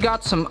looks like you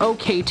got some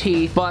okay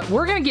teeth, but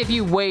we're gonna give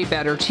you way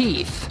better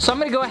teeth. So I'm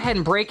gonna go ahead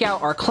and break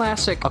out our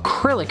classic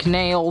acrylic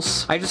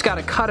nails. I just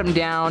gotta cut them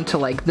down to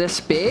like this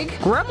big.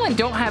 Gremlin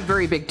don't have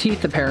very big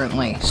teeth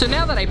apparently. So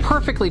now that I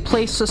perfectly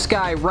placed this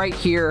guy right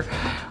here,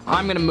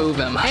 I'm gonna move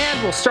him.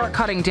 And we'll start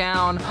cutting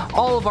down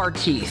all of our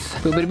teeth.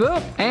 Boopity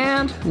boop,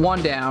 and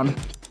one down.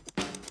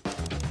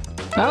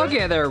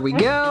 Okay, there we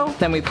go.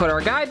 Then we put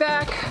our guy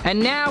back, and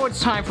now it's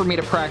time for me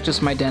to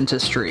practice my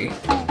dentistry.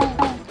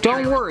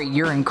 Don't worry,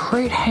 you're in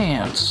great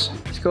hands.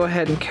 Let's go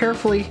ahead and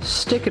carefully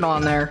stick it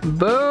on there.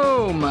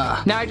 Boom!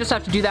 Now I just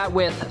have to do that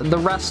with the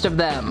rest of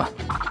them.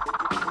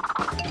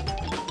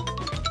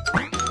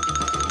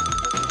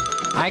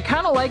 I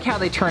kind of like how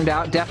they turned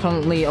out,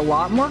 definitely a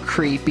lot more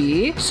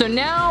creepy. So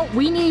now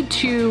we need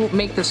to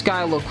make this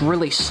guy look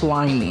really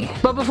slimy.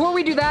 But before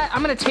we do that,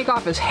 I'm gonna take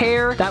off his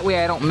hair, that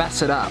way I don't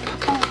mess it up.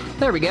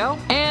 There we go.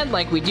 And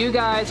like we do,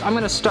 guys, I'm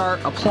gonna start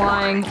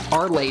applying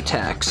our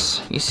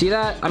latex. You see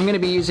that? I'm gonna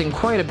be using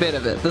quite a bit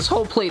of it. This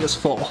whole plate is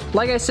full.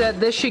 Like I said,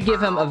 this should give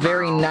him a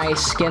very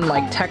nice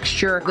skin-like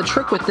texture. The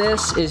trick with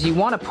this is you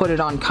wanna put it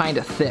on kind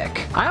of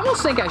thick. I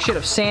almost think I should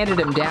have sanded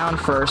him down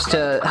first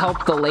to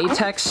help the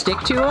latex stick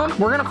to him.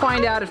 We're gonna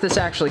find out if this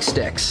actually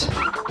sticks.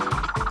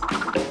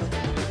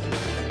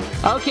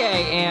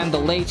 Okay, and the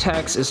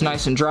latex is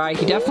nice and dry.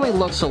 He definitely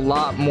looks a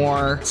lot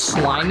more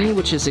slimy,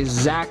 which is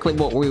exactly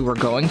what we were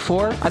going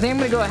for. I think I'm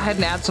gonna go ahead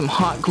and add some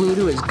hot glue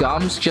to his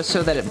gums just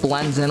so that it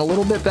blends in a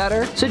little bit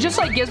better. So just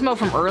like Gizmo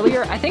from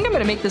earlier, I think I'm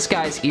gonna make this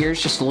guy's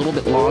ears just a little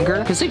bit longer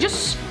because they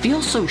just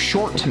feel so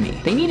short to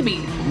me. They need to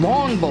be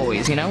long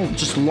boys, you know,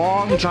 just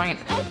long, giant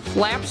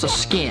flaps of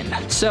skin.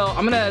 So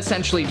I'm gonna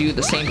essentially do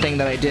the same thing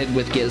that I did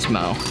with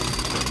Gizmo.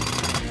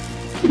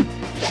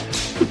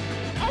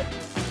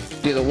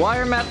 Do the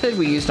wire method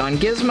we used on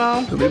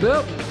Gizmo. Boop,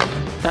 boop,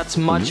 boop. That's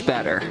much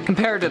better.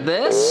 Compared to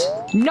this,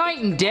 night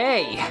and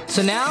day.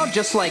 So now,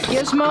 just like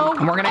Gizmo,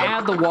 we're gonna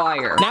add the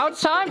wire. Now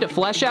it's time to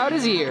flesh out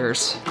his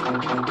ears.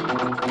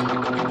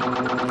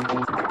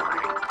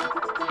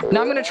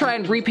 Now I'm gonna try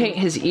and repaint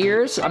his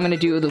ears. I'm gonna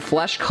do the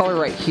flesh color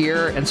right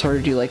here and sort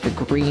of do like the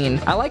green.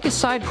 I like his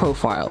side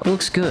profile, it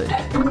looks good.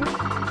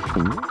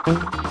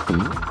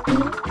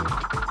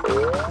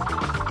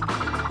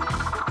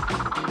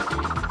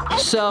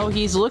 So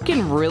he's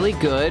looking really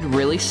good,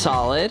 really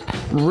solid,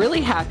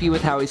 really happy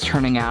with how he's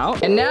turning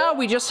out. And now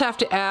we just have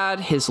to add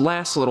his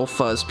last little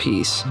fuzz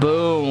piece.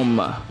 Boom.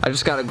 I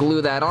just gotta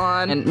glue that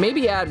on and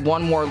maybe add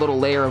one more little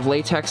layer of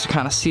latex to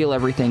kind of seal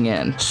everything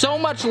in. So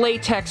much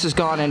latex has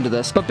gone into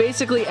this, but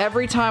basically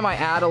every time I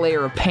add a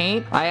layer of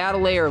paint, I add a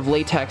layer of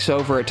latex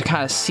over it to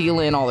kind of seal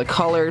in all the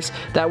colors.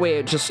 That way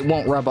it just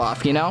won't rub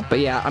off, you know? But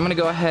yeah, I'm gonna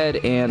go ahead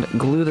and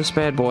glue this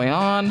bad boy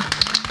on.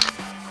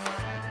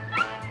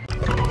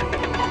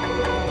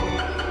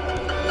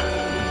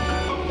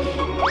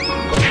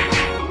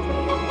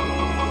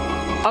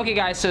 Okay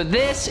guys, so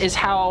this is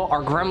how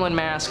our gremlin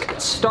mask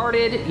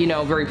started, you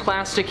know, very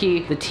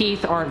plasticky. The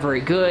teeth aren't very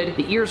good.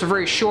 The ears are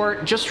very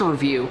short, just a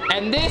review.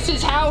 And this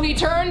is how he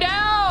turned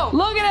out!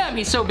 Look at him!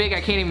 He's so big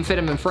I can't even fit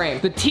him in frame.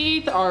 The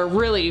teeth are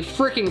really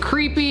freaking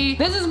creepy.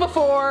 This is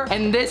before,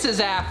 and this is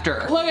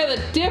after. Look at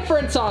the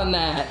difference on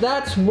that.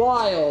 That's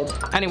wild.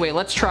 Anyway,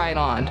 let's try it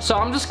on. So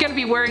I'm just gonna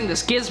be wearing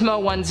this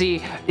Gizmo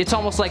onesie. It's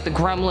almost like the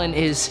gremlin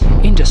is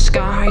in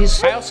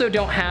disguise. I also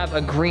don't have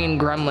a green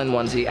gremlin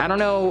onesie. I don't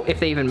know if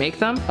they even make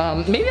them.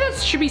 Maybe that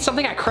should be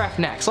something I craft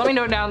next. Let me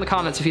know down in the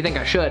comments if you think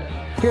I should.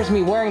 Here's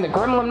me wearing the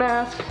gremlin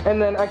mask, and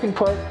then I can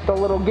put the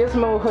little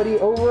Gizmo hoodie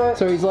over it.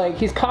 So he's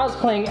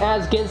cosplaying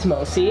as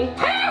Gizmo, see?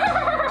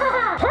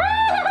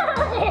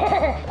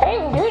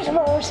 I'm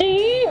Gizmo,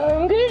 see?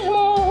 I'm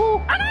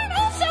Gizmo. And I'm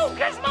also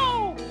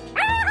Gizmo.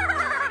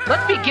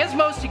 Let's be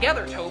Gizmos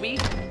together, Toby.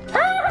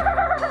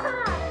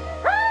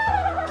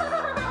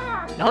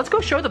 Now let's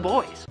go show the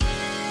boys.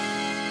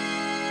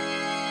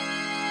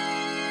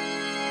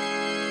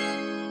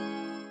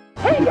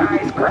 Hey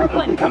guys,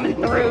 Gremlin coming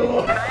through!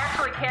 And I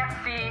actually can't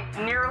see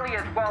nearly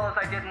as well as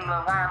I did in the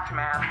last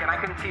mask, and I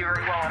couldn't see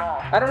very well at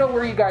all. I don't know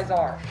where you guys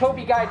are.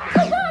 Toby, guys.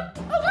 Oh god!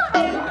 Oh god!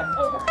 Oh god!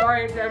 Oh god!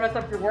 Sorry, did I mess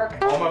up your work?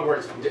 All my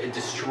work's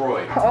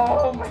destroyed.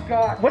 Oh my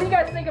god. What do you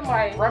guys think of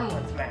my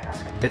Gremlin's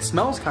mask? It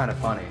smells kind of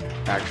funny,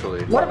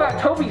 actually. What about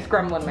Toby's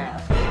Gremlin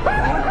mask?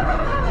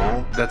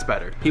 That's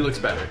better. He looks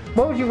better.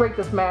 What would you rate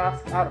this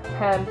mask out of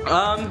 10?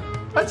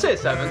 I'd say a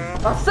 7.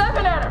 A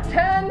 7 out of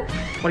 10?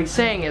 What he's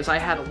saying is I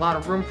had a lot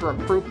of room for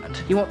improvement.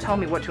 He won't tell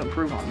me what to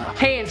improve on though.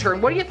 Hey intern,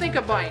 what do you think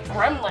of my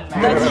Gremlin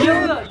mask? That's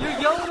Yoda!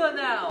 You're Yoda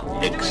now!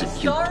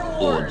 Execute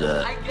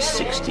Order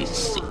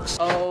 66.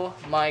 Oh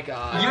my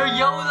god. You're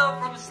Yoda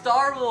from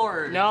Star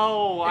Wars!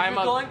 No, if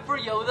you're going for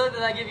Yoda,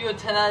 then I give you a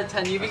 10 out of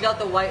 10. You even got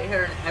the white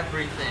hair and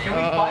everything. Can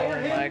we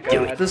fire him? My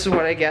god. This is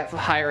what I get for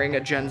hiring a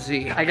Gen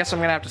Z. I guess I'm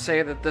gonna have to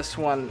say that this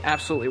one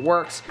absolutely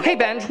works. Hey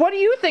Benj, what do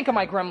you think of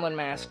my Gremlin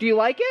mask? Do you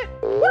like it?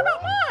 What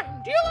about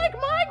mine? Do you like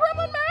my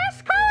Gremlin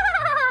mask?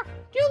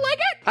 Do you like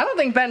it? I don't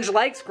think Benj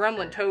likes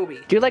Gremlin Toby.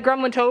 Do you like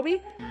Gremlin Toby?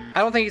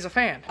 I don't think he's a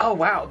fan. Oh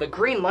wow, the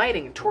green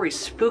lighting in Tori's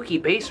spooky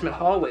basement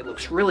hallway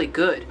looks really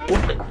good.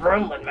 With the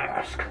Gremlin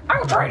mask.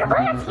 I'm Tori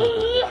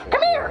Dobransky.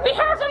 Come here, we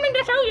have something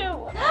to show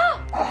you.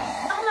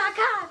 Oh my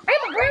god.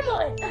 I'm a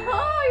gremlin.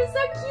 Oh, you're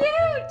so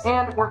cute.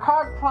 And we're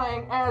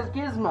cosplaying as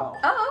Gizmo.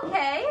 Oh,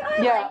 okay.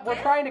 I Yeah, like we're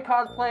it. trying to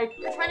cosplay.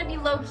 You're trying to be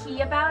low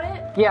key about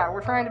it. Yeah,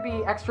 we're trying to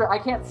be extra. I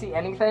can't see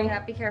anything. Yeah,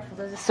 be careful.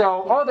 There's a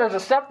So, oh, there's a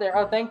step there.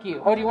 Oh, thank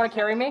you. Oh, do you want to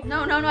carry me?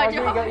 No, I Oh,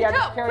 here you don't. go. Yeah,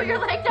 just No, carry put your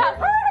me. leg down.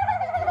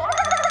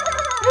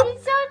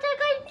 He's so a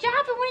good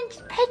job of when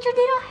you pet your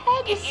little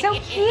head. It's so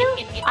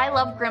cute. I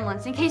love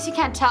gremlins. In case you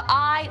can't tell,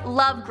 I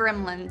love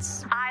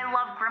gremlins. I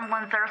love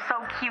gremlins. They're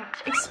so cute.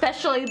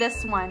 Especially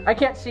this one. I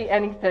can't see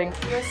anything.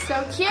 You're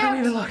so cute. I don't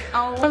even look.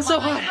 Oh, I'm so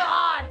my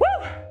hot. God.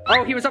 Woo!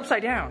 Oh, he was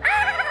upside down.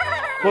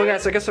 Well,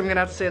 guys, I guess I'm gonna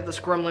have to say that this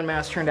gremlin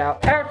mask turned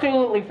out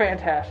absolutely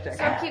fantastic.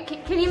 So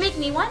cute. Can you make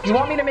me one? You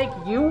want me to make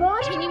you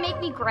one? Can you make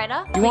me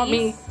Greta? You want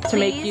me Please? to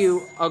make Please?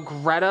 you a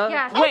Greta?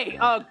 Yeah. Wait,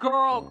 a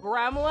girl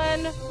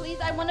gremlin? Please,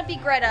 I want to be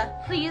Greta.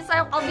 Please,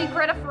 I'll be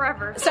Greta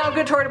forever. Sound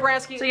good, Tori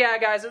Dobransky? So yeah,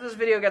 guys, if this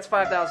video gets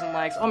 5,000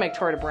 likes, I'll make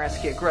Tori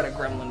Dobransky a Greta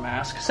gremlin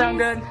mask. Sound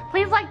good?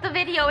 Please like the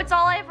video. It's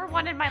all I ever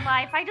wanted in my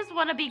life. I just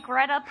want to be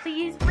Greta.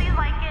 Please like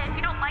it. If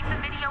you don't like the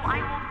video,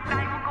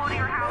 I will go to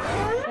your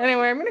house.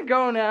 Anyway, I'm gonna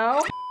go now.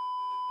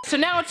 So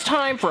now it's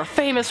time for a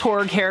famous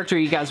horror character.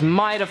 You guys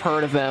might have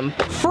heard of him.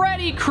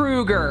 Freddy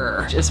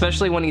Krueger.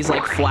 Especially when he's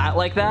like flat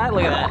like that.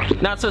 Look at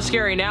that. Not so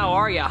scary now,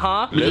 are ya,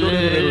 huh?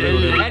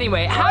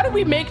 Anyway, how do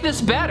we make this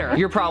better?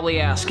 You're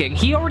probably asking.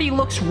 He already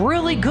looks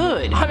really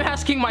good. I'm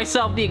asking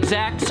myself the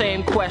exact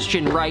same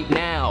question right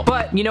now.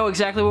 But you know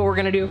exactly what we're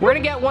gonna do? We're gonna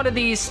get one of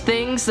these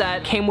things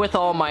that came with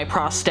all my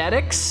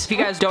prosthetics. If you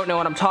guys don't know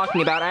what I'm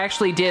talking about, I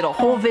actually did a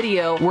whole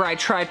video where I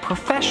tried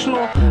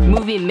professional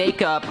movie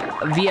makeup,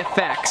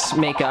 VFX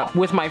makeup,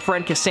 with my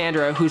friend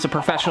Cassandra, who's a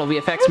professional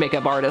VFX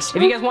makeup artist.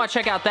 If you guys want to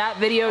check out that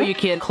video, you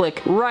can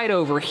click right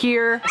over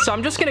here. So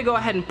I'm just gonna go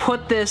ahead and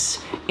put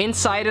this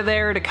inside of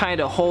there to kind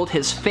of hold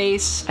his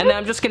face, and then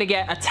I'm just gonna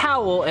get a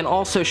towel and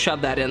also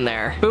shove that in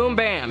there. Boom,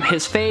 bam.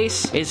 His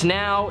face is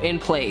now in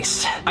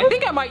place. I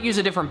think I might use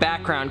a different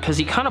background because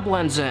he kind of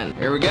blends in.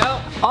 Here we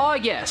go. Oh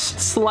yes,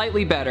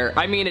 slightly better.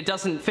 I mean, it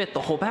doesn't fit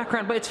the whole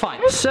background, but it's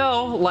fine.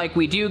 So, like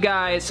we do,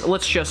 guys,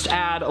 let's just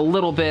add a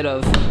little bit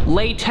of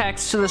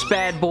latex to this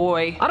bad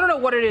boy. I don't know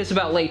what it is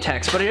about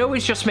latex, but it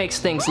always just makes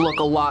things look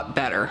a lot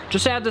better.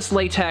 Just add this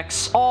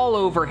latex all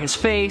over his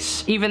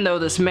face, even though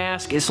this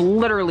mask is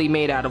literally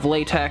made out of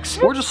latex.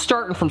 We're just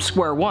starting from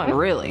square one,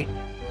 really.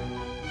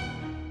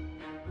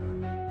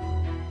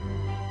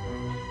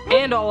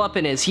 And all up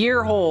in his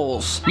ear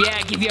holes.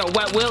 Yeah, give you a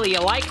wet willy, you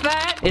like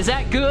that? Is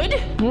that good?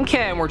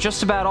 Okay, and we're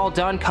just about all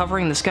done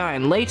covering this guy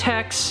in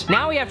latex.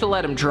 Now we have to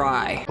let him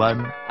dry.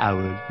 1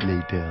 hour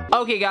later.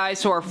 Okay guys,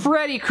 so our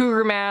Freddy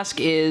Krueger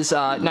mask is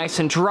nice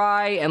and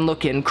dry and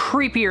looking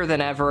creepier than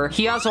ever.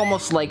 He has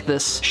almost like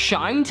this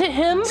shine to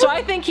him. So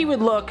I think he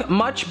would look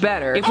much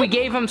better if we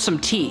gave him some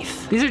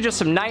teeth. These are just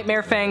some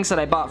nightmare fangs that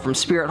I bought from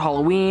Spirit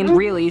Halloween.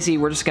 Real easy,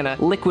 we're just gonna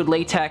liquid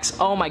latex.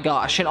 Oh my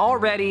gosh, and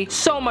already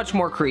so much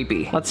more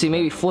creepy. Let's see,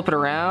 maybe flip it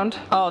around.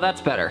 Oh, that's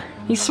better.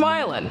 He's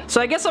smiling.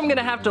 So I guess I'm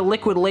gonna have to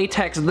liquid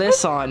latex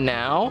this on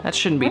now. That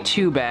shouldn't be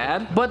too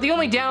bad. But the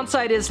only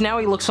downside is now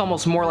he looks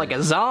almost more like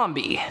a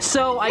zombie.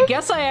 So I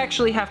guess I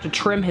actually have to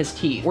trim his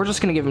teeth. We're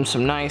just gonna give him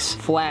some nice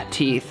flat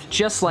teeth,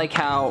 just like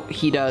how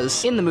he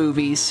does in the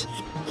movies.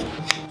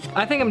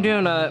 I think I'm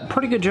doing a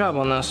pretty good job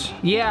on this.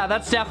 Yeah,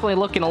 that's definitely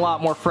looking a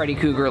lot more Freddy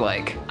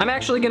Krueger-like. I'm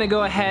actually gonna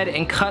go ahead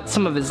and cut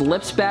some of his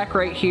lips back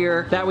right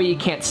here. That way you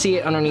can't see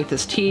it underneath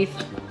his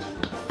teeth.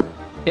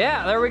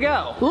 Yeah, there we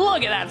go.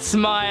 Look at that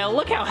smile.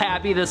 Look how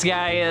happy this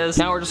guy is.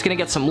 Now we're just gonna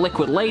get some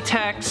liquid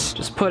latex.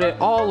 Just put it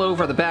all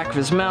over the back of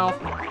his mouth.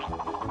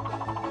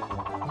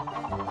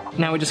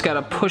 Now we just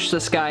gotta push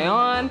this guy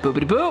on.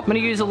 Boopity boop. I'm gonna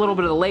use a little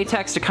bit of the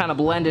latex to kind of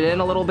blend it in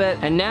a little bit.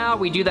 And now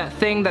we do that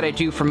thing that I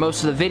do for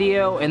most of the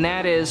video, and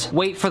that is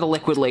wait for the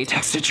liquid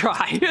latex to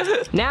dry.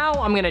 Now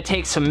I'm gonna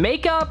take some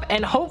makeup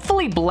and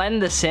hopefully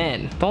blend this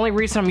in. The only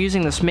reason I'm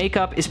using this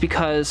makeup is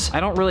because I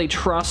don't really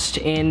trust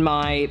in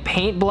my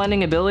paint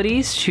blending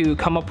abilities to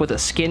come up with a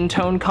skin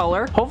tone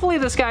color. Hopefully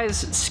this guy's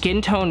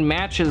skin tone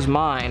matches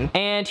mine,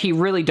 and he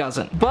really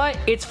doesn't. But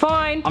it's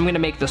fine. I'm gonna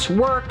make this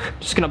work.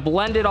 Just gonna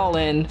blend it all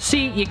in.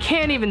 See, you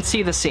can't even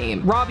see the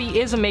seam. Robbie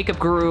is a makeup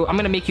guru. I'm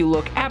gonna make you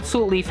look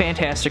absolutely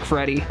fantastic,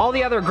 Freddy. All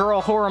the other girl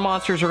horror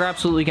monsters are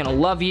absolutely gonna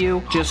love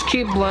you. Just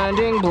keep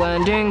blending,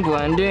 blending,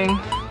 blending.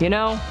 You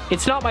know,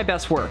 it's not my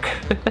best work,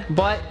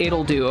 but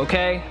it'll do,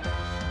 okay?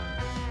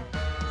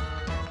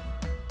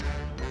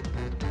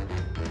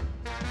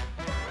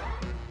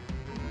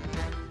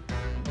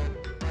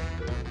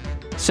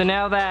 So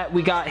now that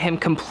we got him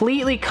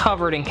completely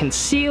covered in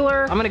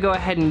concealer, I'm gonna go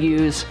ahead and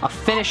use a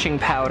finishing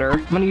powder.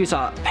 I'm gonna use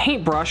a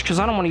paintbrush because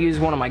I don't want to use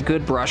one of my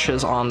good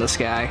brushes on this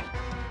guy.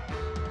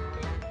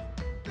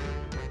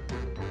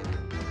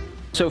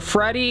 So So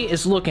Freddy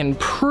is looking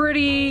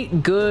pretty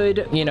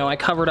good. You know, I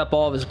covered up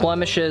all of his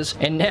blemishes,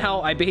 and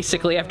now I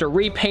basically have to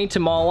repaint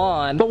him all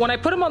on. But when I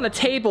put him on the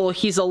table,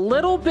 he's a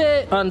little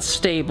bit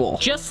unstable,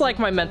 just like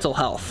my mental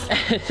health.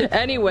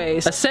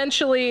 Anyways,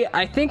 essentially,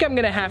 I think I'm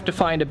gonna have to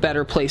find a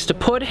better place to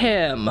put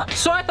him.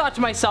 So I thought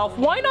to myself,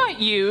 why not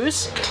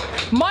use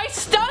my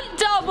stunt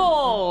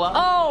double?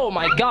 Oh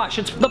my gosh,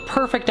 it's the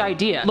perfect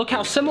idea. Look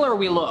how similar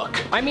we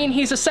look. I mean,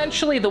 he's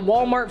essentially the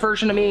Walmart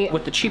version of me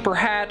with the cheaper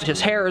hat.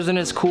 His hair isn't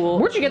as cool.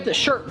 Where'd you get this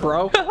shirt,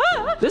 bro?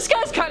 This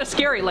guy's kind of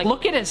scary. Like,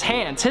 look at his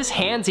hands. His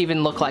hands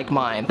even look like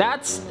mine.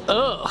 That's,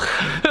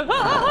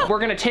 ugh. We're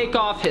gonna take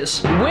off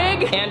his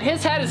wig, and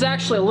his head is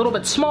actually a little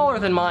bit smaller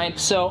than mine,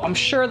 so I'm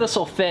sure this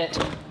will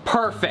fit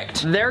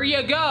perfect. There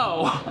you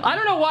go. I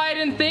don't know why I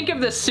didn't think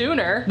of this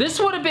sooner. This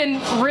would have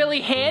been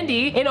really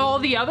handy in all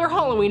the other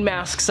Halloween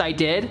masks I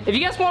did. If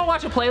you guys want to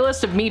watch a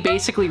playlist of me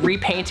basically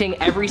repainting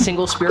every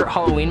single Spirit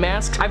Halloween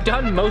mask, I've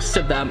done most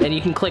of them, and you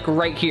can click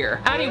right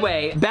here.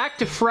 Anyway, back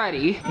to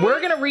Freddy.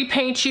 We're gonna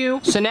repaint you.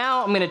 So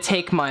now I'm gonna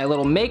take my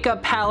little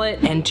makeup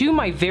palette and do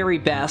my very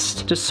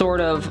best to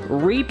sort of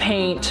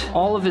repaint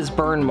all of his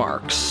burn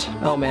marks.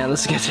 Oh man,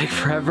 this is gonna take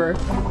forever.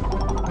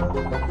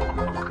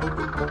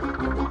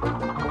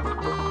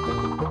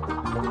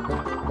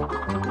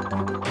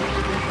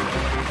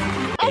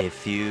 A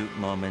few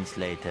moments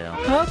later.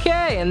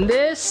 Okay, and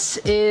this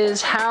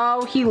is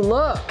how he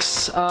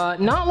looks.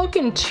 Not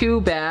looking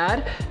too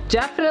bad.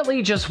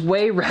 Definitely just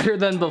way redder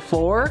than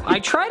before. I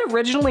tried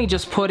originally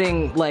just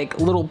putting like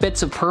little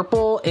bits of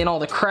purple in all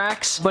the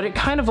cracks, but it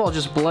kind of all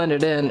just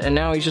blended in, and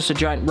now he's just a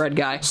giant red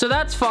guy. So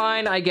that's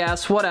fine, I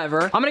guess,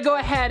 whatever. I'm gonna go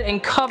ahead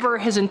and cover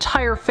his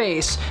entire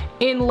face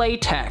in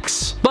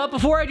latex. But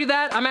before I do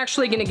that, I'm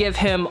actually gonna give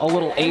him a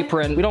little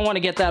apron. We don't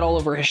wanna get that all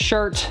over his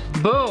shirt.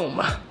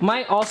 Boom.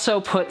 Might also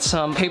put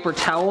some paper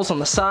towels on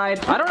the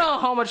side. I don't know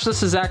how much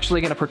this is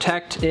actually gonna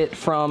protect it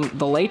from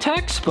the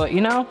latex, but you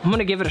know, I'm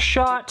gonna give it a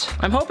shot.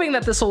 I'm hoping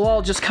that this will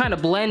all just kind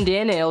of blend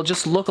in and it'll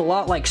just look a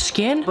lot like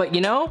skin, but you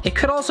know, it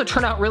could also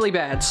turn out really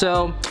bad.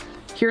 So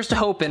here's to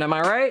hoping, am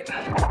I right?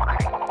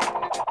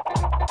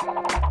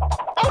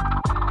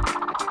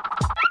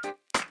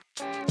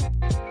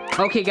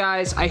 Okay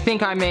guys, I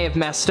think I may have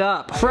messed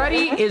up.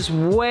 Freddy is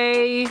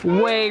way,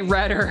 way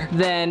redder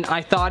than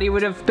I thought he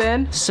would have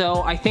been,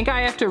 so I think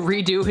I have to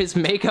redo his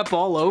makeup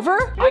all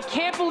over? I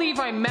can't believe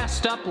I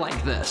messed up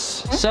like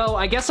this. So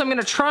I guess I'm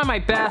gonna try my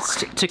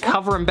best to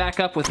cover him back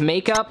up with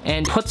makeup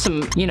and put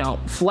some, you know,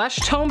 flesh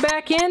tone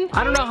back in.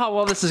 I don't know how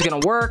well this is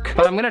gonna work,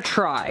 but I'm gonna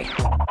try.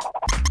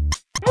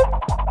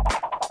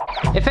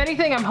 If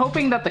anything, I'm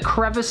hoping that the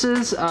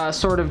crevices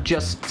sort of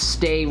just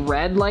stay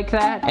red like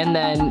that, and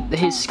then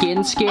his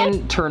skin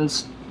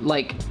turns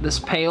like this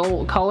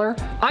pale color.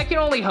 I can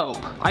only hope.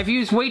 I've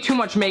used way too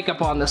much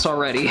makeup on this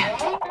already.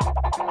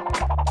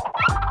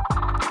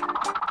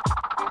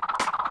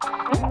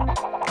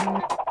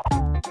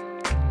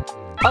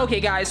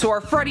 Okay guys, so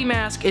our Freddy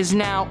mask is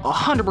now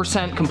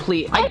 100%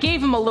 complete. I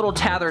gave him a little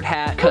tethered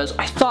hat because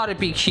I thought it'd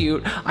be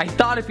cute, I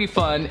thought it'd be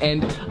fun,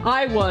 and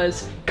I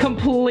was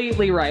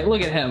completely right.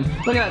 Look at him.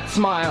 Look at that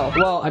smile.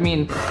 Well, I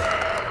mean,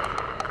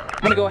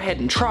 I'm gonna go ahead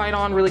and try it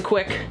on really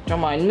quick. Don't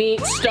mind me,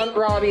 Stunt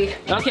Robbie.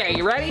 Okay,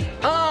 you ready?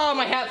 Oh,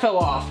 my hat fell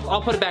off.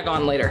 I'll put it back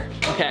on later.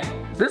 Okay.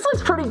 This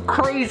looks pretty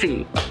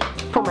crazy.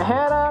 Put my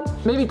hat on,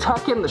 maybe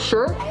tuck in the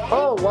shirt.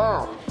 Oh,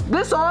 wow.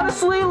 This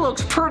honestly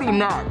looks pretty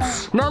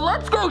nuts. Now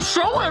let's go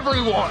show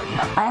everyone.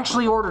 I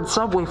actually ordered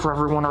Subway for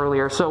everyone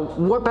earlier, so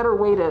what better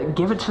way to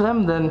give it to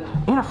them than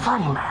in a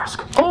Freddy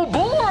mask? Oh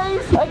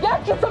boys, I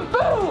got you some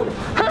food.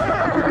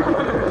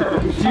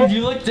 Dude,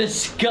 you look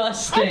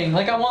disgusting.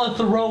 Like I want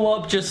to throw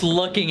up just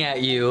looking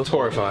at you. It's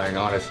horrifying,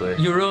 honestly.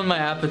 You ruined my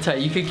appetite.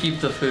 You could keep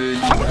the food.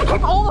 I get to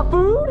keep all the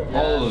food?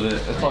 All of it.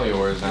 It's all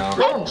yours now.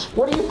 Bench,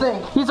 what do you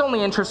think? He's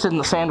only interested in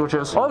the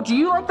sandwiches. Oh, do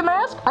you like the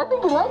mask? I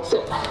think he likes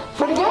it.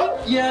 Pretty good?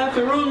 Yeah, if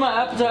it ruined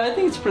my appetite, I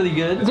think it's pretty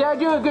good. Did I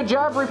do a good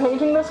job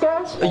repainting this,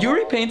 guys? You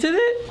repainted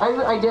it?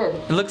 I did.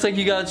 It looks like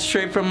you got it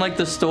straight from like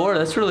the store.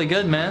 That's really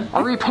good, man.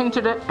 I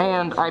repainted it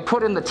and I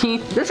put in the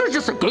teeth. This was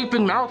just a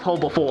gaping mouth hole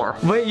before.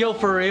 Wait, yo,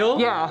 for real?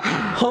 Yeah.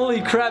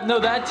 Holy crap, no,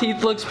 that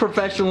teeth looks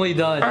professionally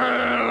done.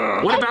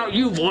 What about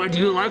you, boy? Do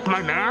you like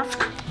my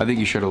mask? I think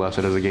you should have left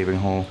it as a gaping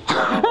hole.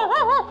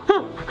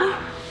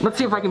 Let's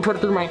see if I can put it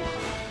through my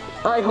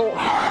eye hole.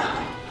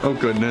 Oh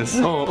goodness.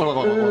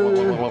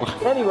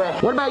 Anyway,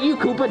 what about you,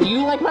 Koopa? Do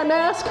you like my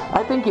mask?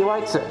 I think he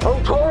likes it.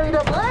 Oh, Tori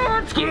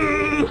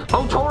Dobransky!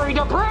 Oh, Tori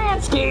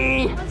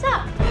Dobransky! What's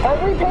up?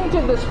 I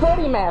repainted this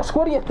Freddy mask.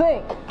 What do you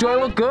think? Do I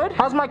look good?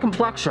 How's my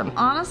complexion?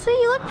 Honestly,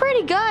 you look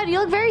pretty good. You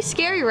look very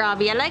scary,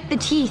 Robbie. I like the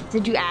teeth.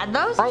 Did you add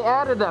those? I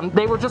added them.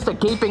 They were just a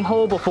gaping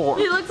hole before.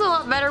 He looks a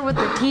lot better with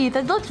the teeth.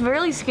 It looks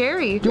really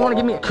scary. Do you want to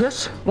give me a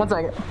kiss? 1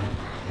 second.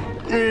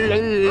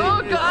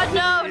 Oh God,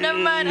 no! Never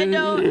mind. I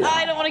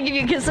don't want to give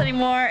you a kiss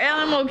anymore.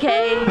 I'm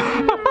okay.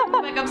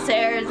 Go back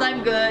upstairs.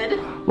 I'm good.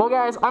 Well,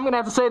 guys, I'm gonna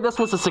have to say this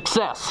was a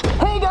success.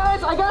 Hey,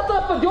 guys, I got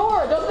the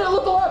fedora. Doesn't it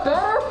look a lot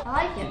better?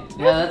 I like it.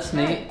 Yeah, that's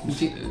neat.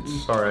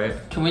 It's alright.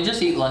 Can we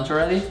just eat lunch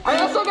already? I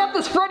also got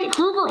this Freddy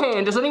Krueger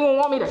hand. Does anyone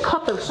want me to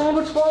cut their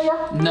sandwich for you?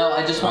 No,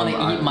 I just want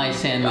to eat my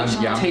sandwich.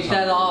 yeah, Take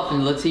that off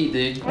and let's eat,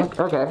 dude.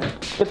 Okay,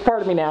 it's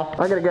part of me now.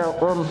 I gotta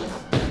go.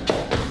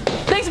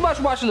 Thanks so much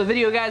for watching the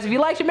video, guys. If you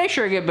liked it, make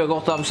sure to give a big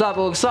old thumbs up.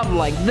 It looks something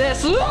like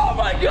this. Oh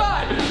my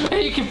god!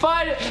 And you can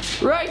find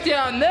it right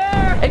down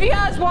there. If you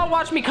guys want to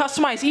watch me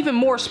customize even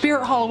more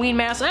Spirit Halloween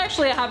masks,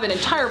 actually I have an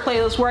entire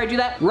playlist where I do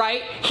that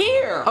right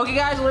here. Okay,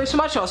 guys, I love you so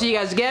much. I'll see you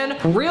guys again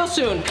real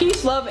soon.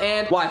 Peace, love,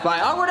 and Wi-Fi.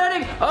 Awkward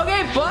ending.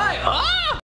 Okay, bye. Ah!